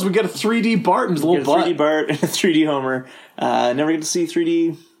sure does. We get a 3D Bart and his little a butt. 3D Bart and a 3D Homer. Never get to see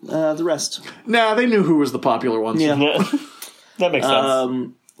 3D the rest. Nah, they knew who was the popular ones. Yeah. That makes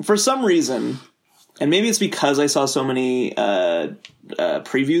sense. For some reason, and maybe it's because I saw so many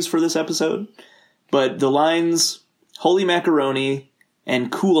previews for this episode, but the lines "Holy Macaroni"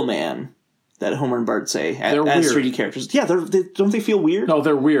 and "Cool Man" that Homer and Bart say as weird. 3D characters. Yeah, don't they feel weird? No,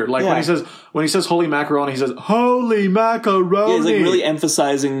 they're weird. Like Yeah. when he says "Holy Macaroni," he says "Holy Macaroni." Yeah, he's like really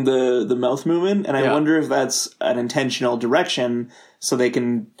emphasizing the mouth movement, and I Yeah. wonder if that's an intentional direction so they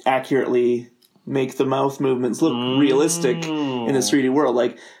can accurately make the mouth movements look realistic in this 3D world.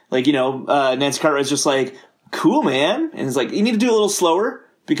 Like Nancy Cartwright's just like, "Cool, man," and it's like, you need to do a little slower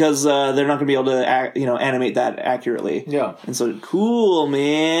because they're not going to be able to animate that accurately. Yeah. And so, "Cool,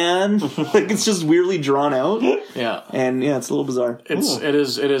 man," like it's just weirdly drawn out, Yeah. and yeah, it's a little bizarre. It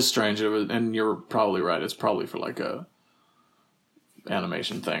is strange, and you're probably right. It's probably for like a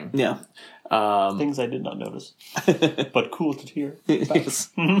animation thing. Yeah. Things I did not notice, but cool to hear.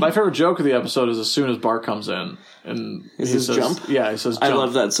 Yes. My favorite joke of the episode is as soon as Bart comes in and he his says, jump? Yeah, he says jump. I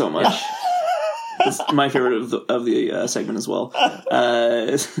love that so much. It's my favorite of the segment as well.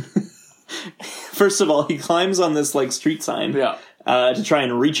 First of all, he climbs on this like street sign Yeah. To try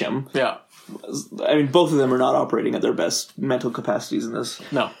and reach him. Yeah. I mean, both of them are not operating at their best mental capacities in this.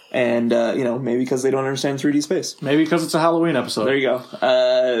 No. And, maybe because they don't understand 3D space. Maybe because it's a Halloween episode. There you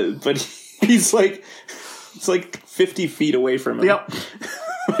go. But he's like, it's like 50 feet away from him. Yep.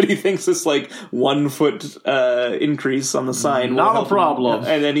 But he thinks this like 1 foot increase on the sign. Not will a help him. problem.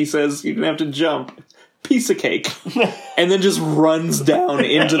 And then he says, "You're going to have to jump." Piece of cake. And then just runs down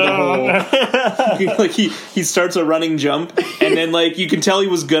into the hole. Like he starts a running jump, and then like you can tell he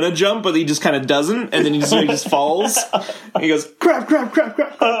was gonna jump, but he just kind of doesn't, and then he just falls. And he goes crap, crap, crap,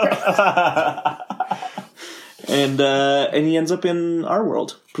 crap, crap. And he ends up in our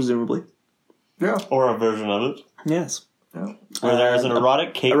world, presumably. Yeah. Or a version of it. Yes. Yeah. Where there's an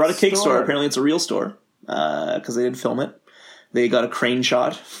erotic cake store. Apparently it's a real store, because they did film it. They got a crane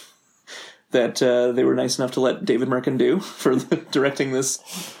shot that they were nice enough to let David Merkin do for directing this.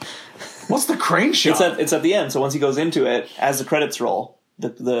 What's the crane shot? It's at the end. So once he goes into it, as the credits roll,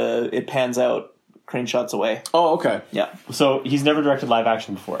 it pans out, crane shots away. Oh, okay. Yeah. So he's never directed live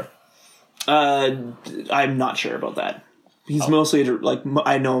action before. I'm not sure about that. He's mostly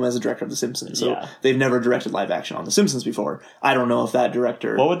I know him as a director of The Simpsons, so they've never directed live action on The Simpsons before. I don't know if that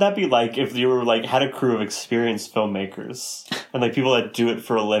director. What would that be like if you were had a crew of experienced filmmakers and people that do it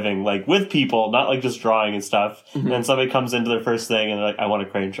for a living, with people, not just drawing and stuff, and then somebody comes into their first thing and they're like, "I want a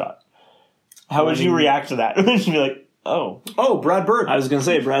crane shot." How would you react to that? Would you be like, "Oh, Brad Bird." I was going to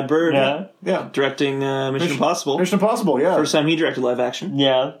say Brad Bird, Yeah. directing Mission Impossible. Mission Impossible, yeah. First time he directed live action.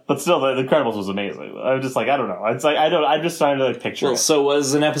 yeah," but still, The Incredibles was amazing. I'm just I don't know. It's I'm just trying to picture Well, it. so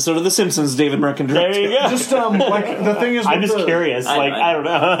was an episode of The Simpsons. David Merkin directed. There you go. Just the thing is, I'm with just curious. I don't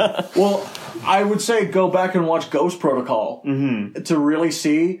know. Well, I would say go back and watch Ghost Protocol to really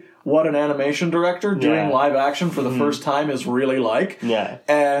see what an animation director doing live action for the first time is really like. Yeah.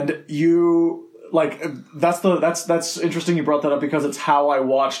 And you that's interesting you brought that up because it's how I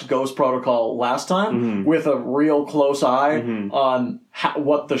watched Ghost Protocol last time with a real close eye on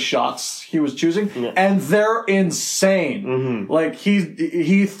what the shots he was choosing, and they're insane. Like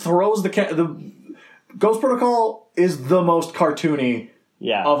he throws the Ghost Protocol is the most cartoony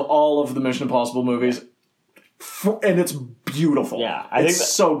Yeah. of all of the Mission Impossible movies. And it's beautiful. Yeah, It's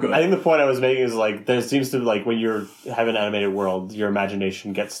so good. I think the point I was making is like there seems to be like when you have an animated world, your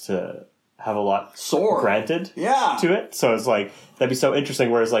imagination gets to have a lot Soar. granted Yeah. to it. So it's like that'd be so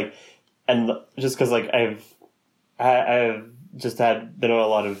interesting. Whereas like, and just because like I've just been on a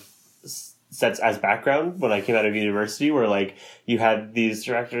lot of sets as background when I came out of university, where like you had these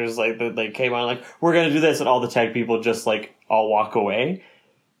directors like that like came on like we're gonna do this, and all the tech people just like all walk away,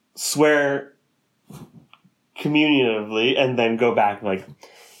 swear communicatively, and then go back and like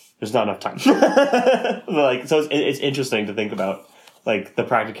there's not enough time. Like so it's interesting to think about like the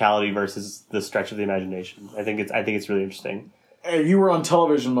practicality versus the stretch of the imagination. I think it's really interesting. You were on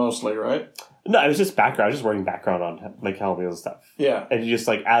television mostly, right? No, it was just background. I was just working background on like Halloween and stuff. Yeah. And you just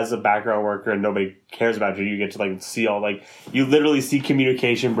like as a background worker and nobody cares about you, you get to like see all like you literally see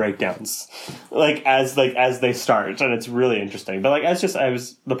communication breakdowns as they start, and it's really interesting. But like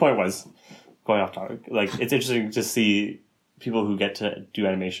the point was going off topic. Like it's interesting to see people who get to do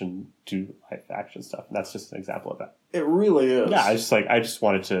animation do live action stuff. And that's just an example of that. It really is. Yeah, I just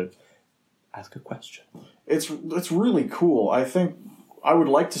wanted to ask a question. It's really cool. I think I would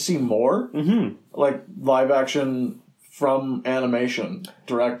like to see more like live action from animation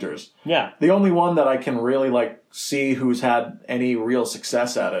directors. Yeah. The only one that I can really like see who's had any real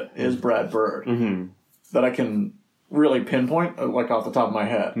success at it is Brad Bird. Mm-hmm. That I can really pinpoint like off the top of my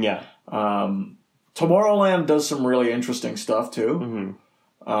head. Yeah. Tomorrowland does some really interesting stuff too.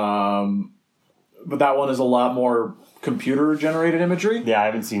 Mm-hmm. But that one is a lot more computer generated imagery. Yeah, I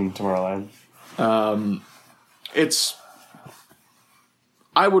haven't seen Tomorrowland.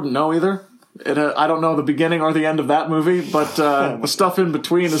 I wouldn't know either. I don't know the beginning or the end of that movie, but the stuff in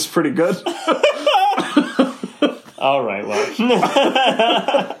between is pretty good. All right, well.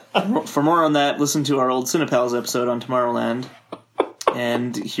 For more on that, listen to our old Cinepals episode on Tomorrowland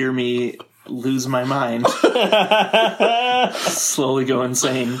and hear me lose my mind. Slowly go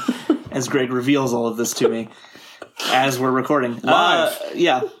insane as Greg reveals all of this to me as we're recording. Live.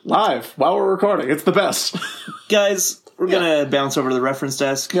 Yeah. Live, while we're recording. It's the best. Guys, we're going to bounce over to the reference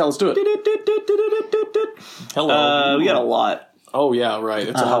desk. Yeah, let's do it. Hello. We got a lot. Oh, yeah, right.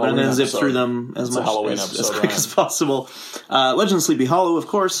 It's a Halloween I'm going to zip episode. through them as much Halloween as episode, quick right. as possible. Legend of Sleepy Hollow, of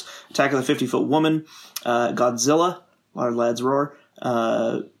course. Attack of the 50-Foot Woman. Godzilla. Lard Lad's Roar.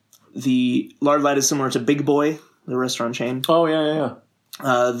 The Lard Lad is similar to Big Boy, the restaurant chain. Oh, yeah.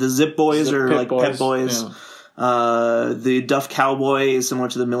 The Zip Boys are like Pet Boys. Yeah. The Duff Cowboy is similar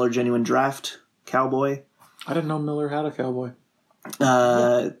to the Miller Genuine Draft Cowboy. I didn't know Miller had a cowboy.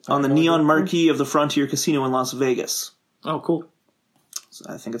 On the neon marquee of the Frontier Casino in Las Vegas. Oh, cool. So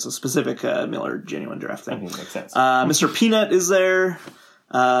I think it's a specific Miller Genuine Draft I thing. think it makes sense. Mr. Peanut is there.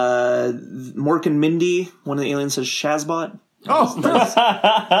 Mork and Mindy. One of the aliens says Shazbot. Oh,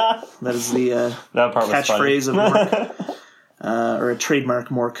 That is the That part was catchphrase of Mork. Or a trademark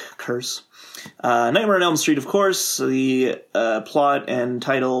Mork curse. Nightmare on Elm Street, of course. The plot and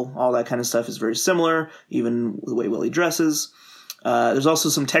title, all that kind of stuff is very similar, even the way Willie dresses. There's also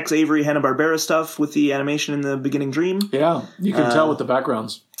some Tex Avery Hanna-Barbera stuff with the animation in the beginning dream. yeah. You can tell with the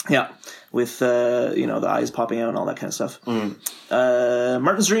backgrounds. Yeah, with the eyes popping out and all that kind of stuff.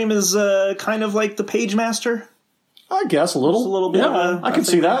 Martin's Dream is kind of like the Page Master. I guess a little. Just a little bit Yeah, of a- I can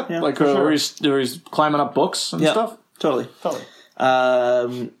see that. yeah, like for sure. where he's climbing up books and Yeah, stuff. totally.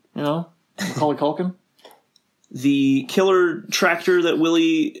 You know, Macaulay Culkin. The killer tractor that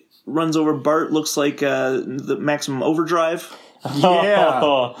Willie runs over Bart looks like the Maximum Overdrive. Yeah.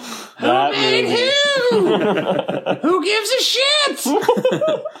 Oh, that movie. Who gives a shit?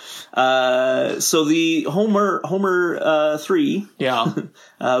 So the Homer 3. Yeah.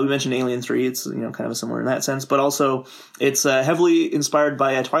 We mentioned Alien 3. It's kind of similar in that sense, but also it's heavily inspired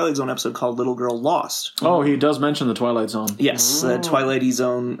by a Twilight Zone episode called Little Girl Lost. Oh, he does mention the Twilight Zone. Yes, Twilighty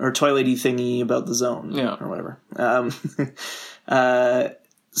Zone or Twilighty thingy about the zone, Yeah. or whatever.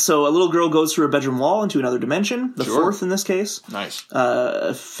 So a little girl goes through a bedroom wall into another dimension, the fourth in this case. Nice.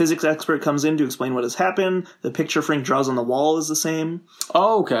 A physics expert comes in to explain what has happened. The picture Frank draws on the wall is the same.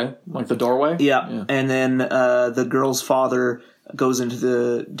 Oh, okay. Like the doorway? Yeah. And then the girl's father goes into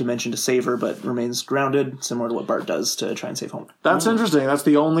the dimension to save her, but remains grounded, similar to what Bart does to try and save Homer. That's interesting. That's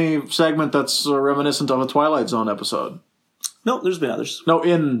the only segment that's reminiscent of a Twilight Zone episode. No, there's been others. No,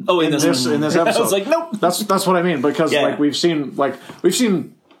 in this one. episode. I was like, nope. That's what I mean, because Yeah. we've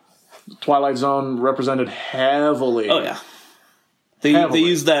seen Twilight Zone represented heavily. Oh yeah, they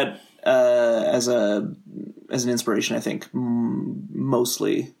use that as an inspiration, I think,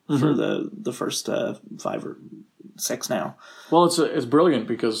 mostly for the first 5 or 6 now. Well, it's brilliant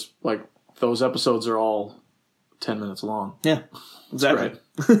because those episodes are all 10 minutes long. Yeah, exactly.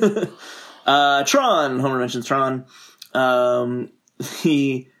 Right. Tron. Homer mentions Tron.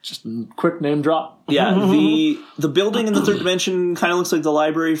 Just a quick name drop. Yeah, the building in the third dimension kind of looks like the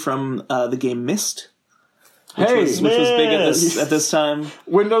library from the game Myst, which was big at this time.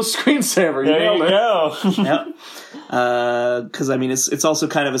 Windows screensaver. You There nailed you it. go. Yeah, because I mean it's also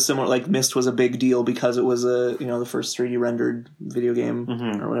kind of a similar, like Myst was a big deal because it was the first 3D rendered video game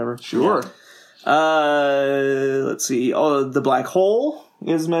or whatever. Sure. Let's see. Oh, the black hole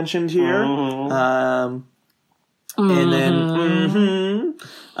is mentioned here. And then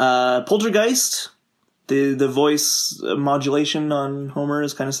Poltergeist. The voice modulation on Homer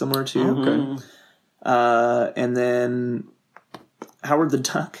is kind of similar too. Okay. And then Howard the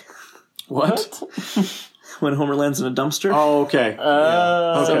Duck. What? When Homer lands in a dumpster. Oh, okay. So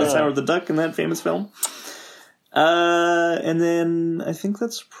Okay. it's Howard the Duck in that famous film. And then I think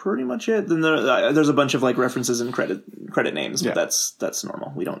that's pretty much it. Then there's a bunch of like references and credit names, but that's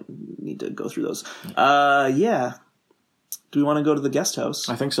normal. We don't need to go through those. Yeah. Do we want to go to the guest house?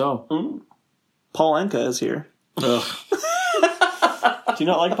 I think so. Paul Anka is here. Ugh. Do you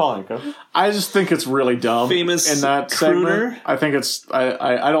not like Paul Anka? I just think it's really dumb. Famous in that crooner? segment. I think it's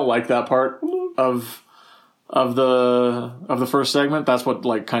I don't like that part of the first segment. That's what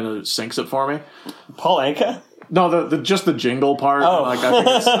like kind of sinks it for me. Paul Anka? No, the just the jingle part. Oh. Like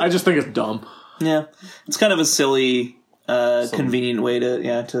I just think it's dumb. Yeah. It's kind of a silly, convenient way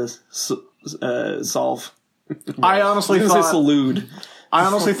to solve. I honestly It's thought allude. I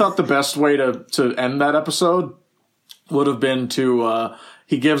honestly thought the best way to end that episode would have been to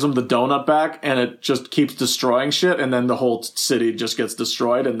he gives him the donut back and it just keeps destroying shit and then the whole city just gets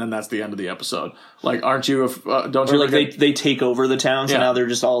destroyed and then that's the end of the episode. Like, aren't you? Don't you? Or like they take over the town, so Yeah. now they're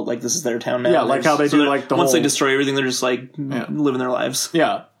just all like, this is their town now. Yeah, like how they do, they're- like, the once they whole- destroy everything, they're just like living their lives.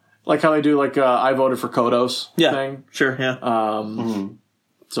 Yeah, like how they do like I voted for Kodos thing. Sure, yeah.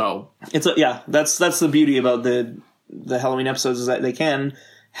 So That's the beauty about the Halloween episodes is that they can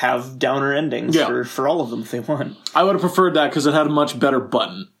have downer endings for all of them if they want. I would have preferred that because it had a much better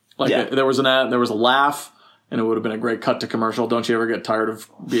button. Like there was an ad, there was a laugh, and it would have been a great cut to commercial. Don't you ever get tired of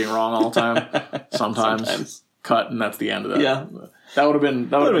being wrong all the time? Sometimes. Cut, and that's the end of that. Yeah. That would have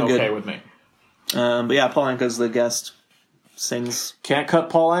been okay good. with me. But yeah, Paul Anka's the guest. Sings. Can't cut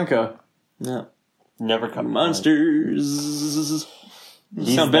Paul Anka. Yeah. Never come. Monsters.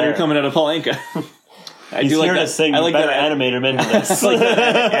 Sound better there. coming out of Paul Anka. I He's do like here that. to sing. I like Better that. animate him into this. Like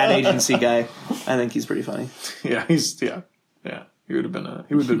that ad agency guy. I think he's pretty funny. Yeah, He would have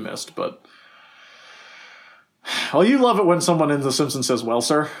been missed, but. Well, you love it when someone in The Simpsons says, "Well,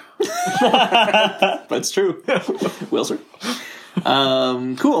 sir." That's true. Will, sir.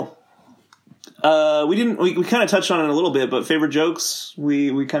 Cool. We kind of touched on it a little bit, but favorite jokes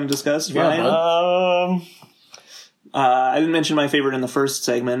we kind of discussed. Yeah, Ryan? I didn't mention my favorite in the first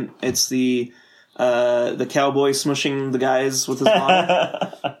segment. It's the cowboy smushing the guys with his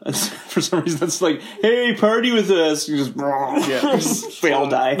lawn. For some reason, that's like, hey, party with us. You just, they all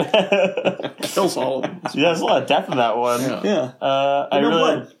die. Kills all of them. Yeah, there's a lot of death in that one. Yeah. I No really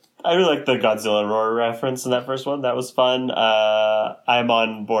blood. like the Godzilla roar reference in that first one. That was fun. I'm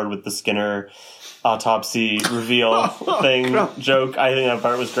on board with the Skinner autopsy reveal thing joke. I think that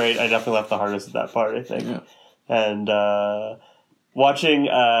part was great. I definitely left the hardest at that part, I think. Yeah. And watching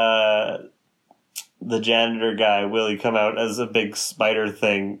the janitor guy, Willie, come out as a big spider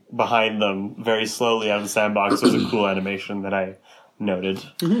thing behind them very slowly out of the sandbox was a cool animation that I noted.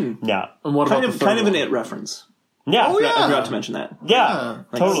 Mm-hmm. Yeah. And what about the third Kind of an one? It reference. Yeah. Oh, yeah. I forgot to mention that. Yeah.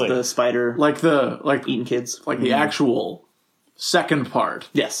 Like Totally. the spider Like eating kids. like the actual second part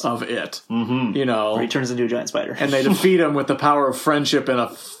Yes. of it. Mm-hmm. You know, Where he turns into a giant spider. and they defeat him with the power of friendship in a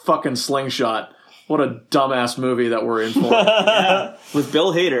fucking slingshot. What a dumbass movie that we're in for. With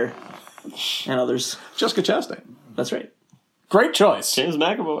Bill Hader and others. Jessica Chastain. That's right. Great choice. James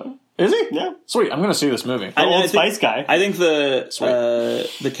McAvoy. Is he? Yeah. Sweet. I'm going to see this movie. The Old Spice guy. I think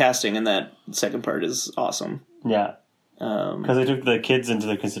the casting in that second part is awesome. Yeah. Because they took the kids into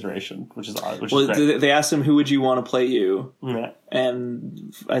their consideration, which is odd. Which Well, is great. they asked him, who would you want to play you? Yeah.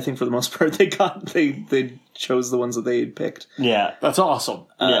 And I think for the most part, they chose the ones that they picked. Yeah. That's awesome.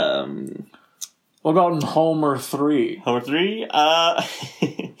 Yeah. What about in Homer 3? Homer 3. I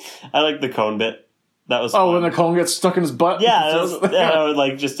like the cone bit. That was Oh, fun. when the cone gets stuck in his butt? Yeah, it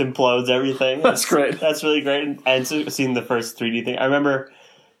like just implodes everything. That's great. That's really great. And seeing the first 3D thing, I remember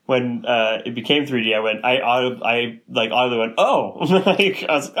when it became 3D. I audibly went, oh, like,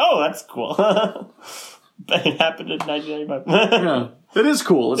 I was like, oh, that's cool. It happened in 1995. Yeah. It is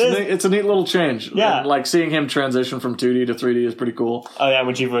cool. It's a neat little change. Yeah. And, like seeing him transition from 2D to 3D is pretty cool. Oh yeah,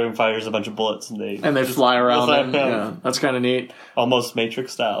 when Chief Wiggum fires a bunch of bullets and they Fly around. fly And, around. yeah, that's kind of neat. Almost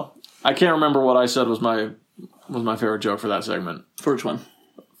Matrix style. I can't remember what I said was my favorite joke for that segment. For which one?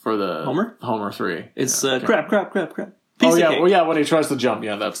 For the Homer 3. It's Yeah, crap. Piece Oh of yeah, cake. well yeah, when he tries to jump,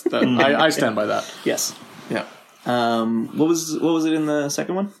 yeah, that's that. I stand by that. Yes. Yeah. What was it in the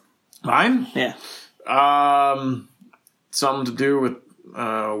second one? Mine? Yeah. Something to do with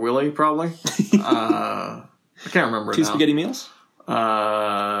Willie, probably. I can't remember it Two now. spaghetti meals?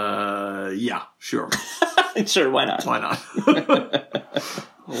 Yeah, sure. Sure, why not? Why not?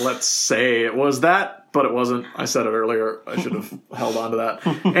 Let's say it was that, but it wasn't. I said it earlier. I should have held on to that.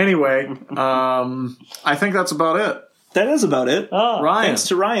 Anyway, I think that's about it. That is about it. Oh, Ryan, Thanks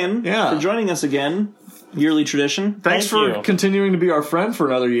to Ryan Yeah. for joining us again. Yearly tradition. thanks Thank for you. continuing to be our friend for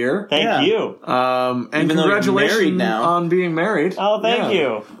another year. thank Yeah. you. And Even though you're congratulations married now. on being married. Oh, thank Yeah.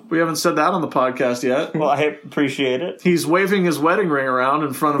 you. We haven't said that on the podcast yet. Well, I appreciate it. He's waving his wedding ring around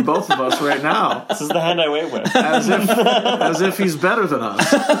in front of both of us right now, This is the hand I wait with. as if he's better than us.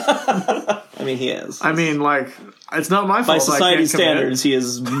 I mean, he is. I mean, like, it's not my fault. By I society can't commit. standards, he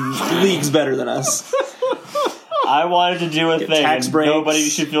is leagues better than us. I wanted to do a thing, tax and breaks. nobody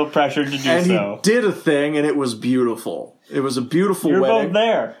should feel pressured to do And so. he did a thing, and it was beautiful. It was a beautiful You're wedding. both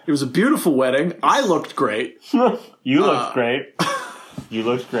there. It was a beautiful wedding. I looked great. You looked great. You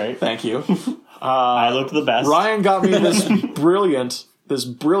looked great. Thank you. I looked the best. Ryan got me this brilliant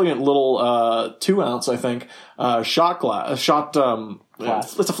little 2-ounce, I think, shot glass.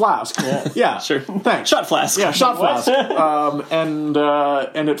 Flask. It's a flask. Yeah. Sure. Thanks. Shot flask. Yeah, shot What? flask. And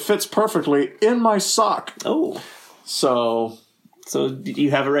it fits perfectly in my sock. Oh. So So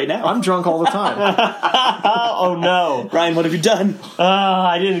you have it right now. I'm drunk all the time. Oh no. Ryan, what have you done?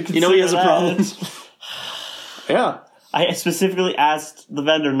 I didn't consider You know he has a that. problem. Yeah. I specifically asked the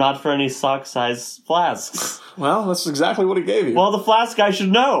vendor not for any sock size flasks. Well, that's exactly what he gave you. Well, the flask guy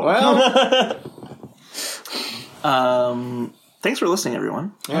should know. Well, Thanks for listening,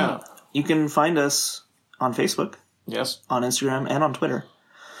 everyone. yeah. You can find us on Facebook, Yes. on Instagram, and on Twitter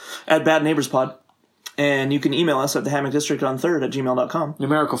at Bad Neighbors Pod. And you can email us at thehammockdistricton3rd@gmail.com.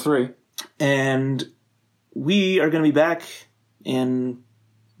 Numerical 3. And we are going to be back in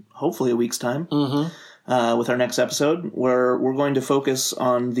hopefully a week's time with our next episode, where we're going to focus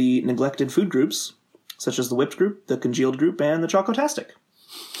on the neglected food groups, such as the Whipped Group, the Congealed Group, and the Chocotastic.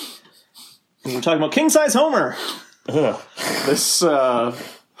 And we're talking about King Size Homer, This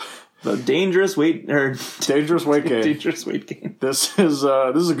the dangerous weight dangerous weight gain. dangerous weight gain, This is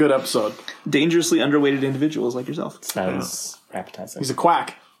a good episode. dangerously underweighted individuals like yourself. Sounds appetizing. He's a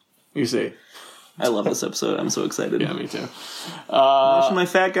quack. You see. I love this episode. I'm so excited. Yeah, me too. Watching my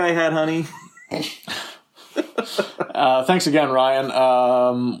fat guy hat, honey. Thanks again,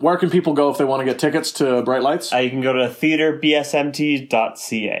 Ryan. Where can people go if they want to get tickets to Bright Lights? You can go to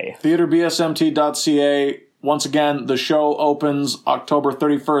theaterbsmt.ca. theaterbsmt.ca. Once again, the show opens October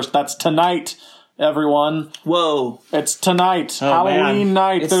 31st. That's tonight, everyone. Whoa. It's tonight. Oh, Halloween man.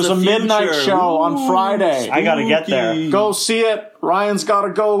 night. It's There's the a midnight future. show on Friday. I gotta get there. Go see it. Ryan's got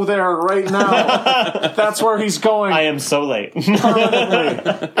to go there right now. That's where he's going. I am so late.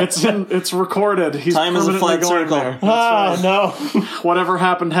 Permanently. It's recorded. He's Time is a permanently flat going circle. there. Oh, no. Whatever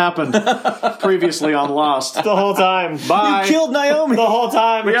happened. Previously on Lost. The whole time. Bye. Killed Naomi. The whole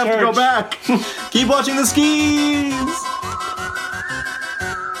time. We have to go back. Keep watching the skis.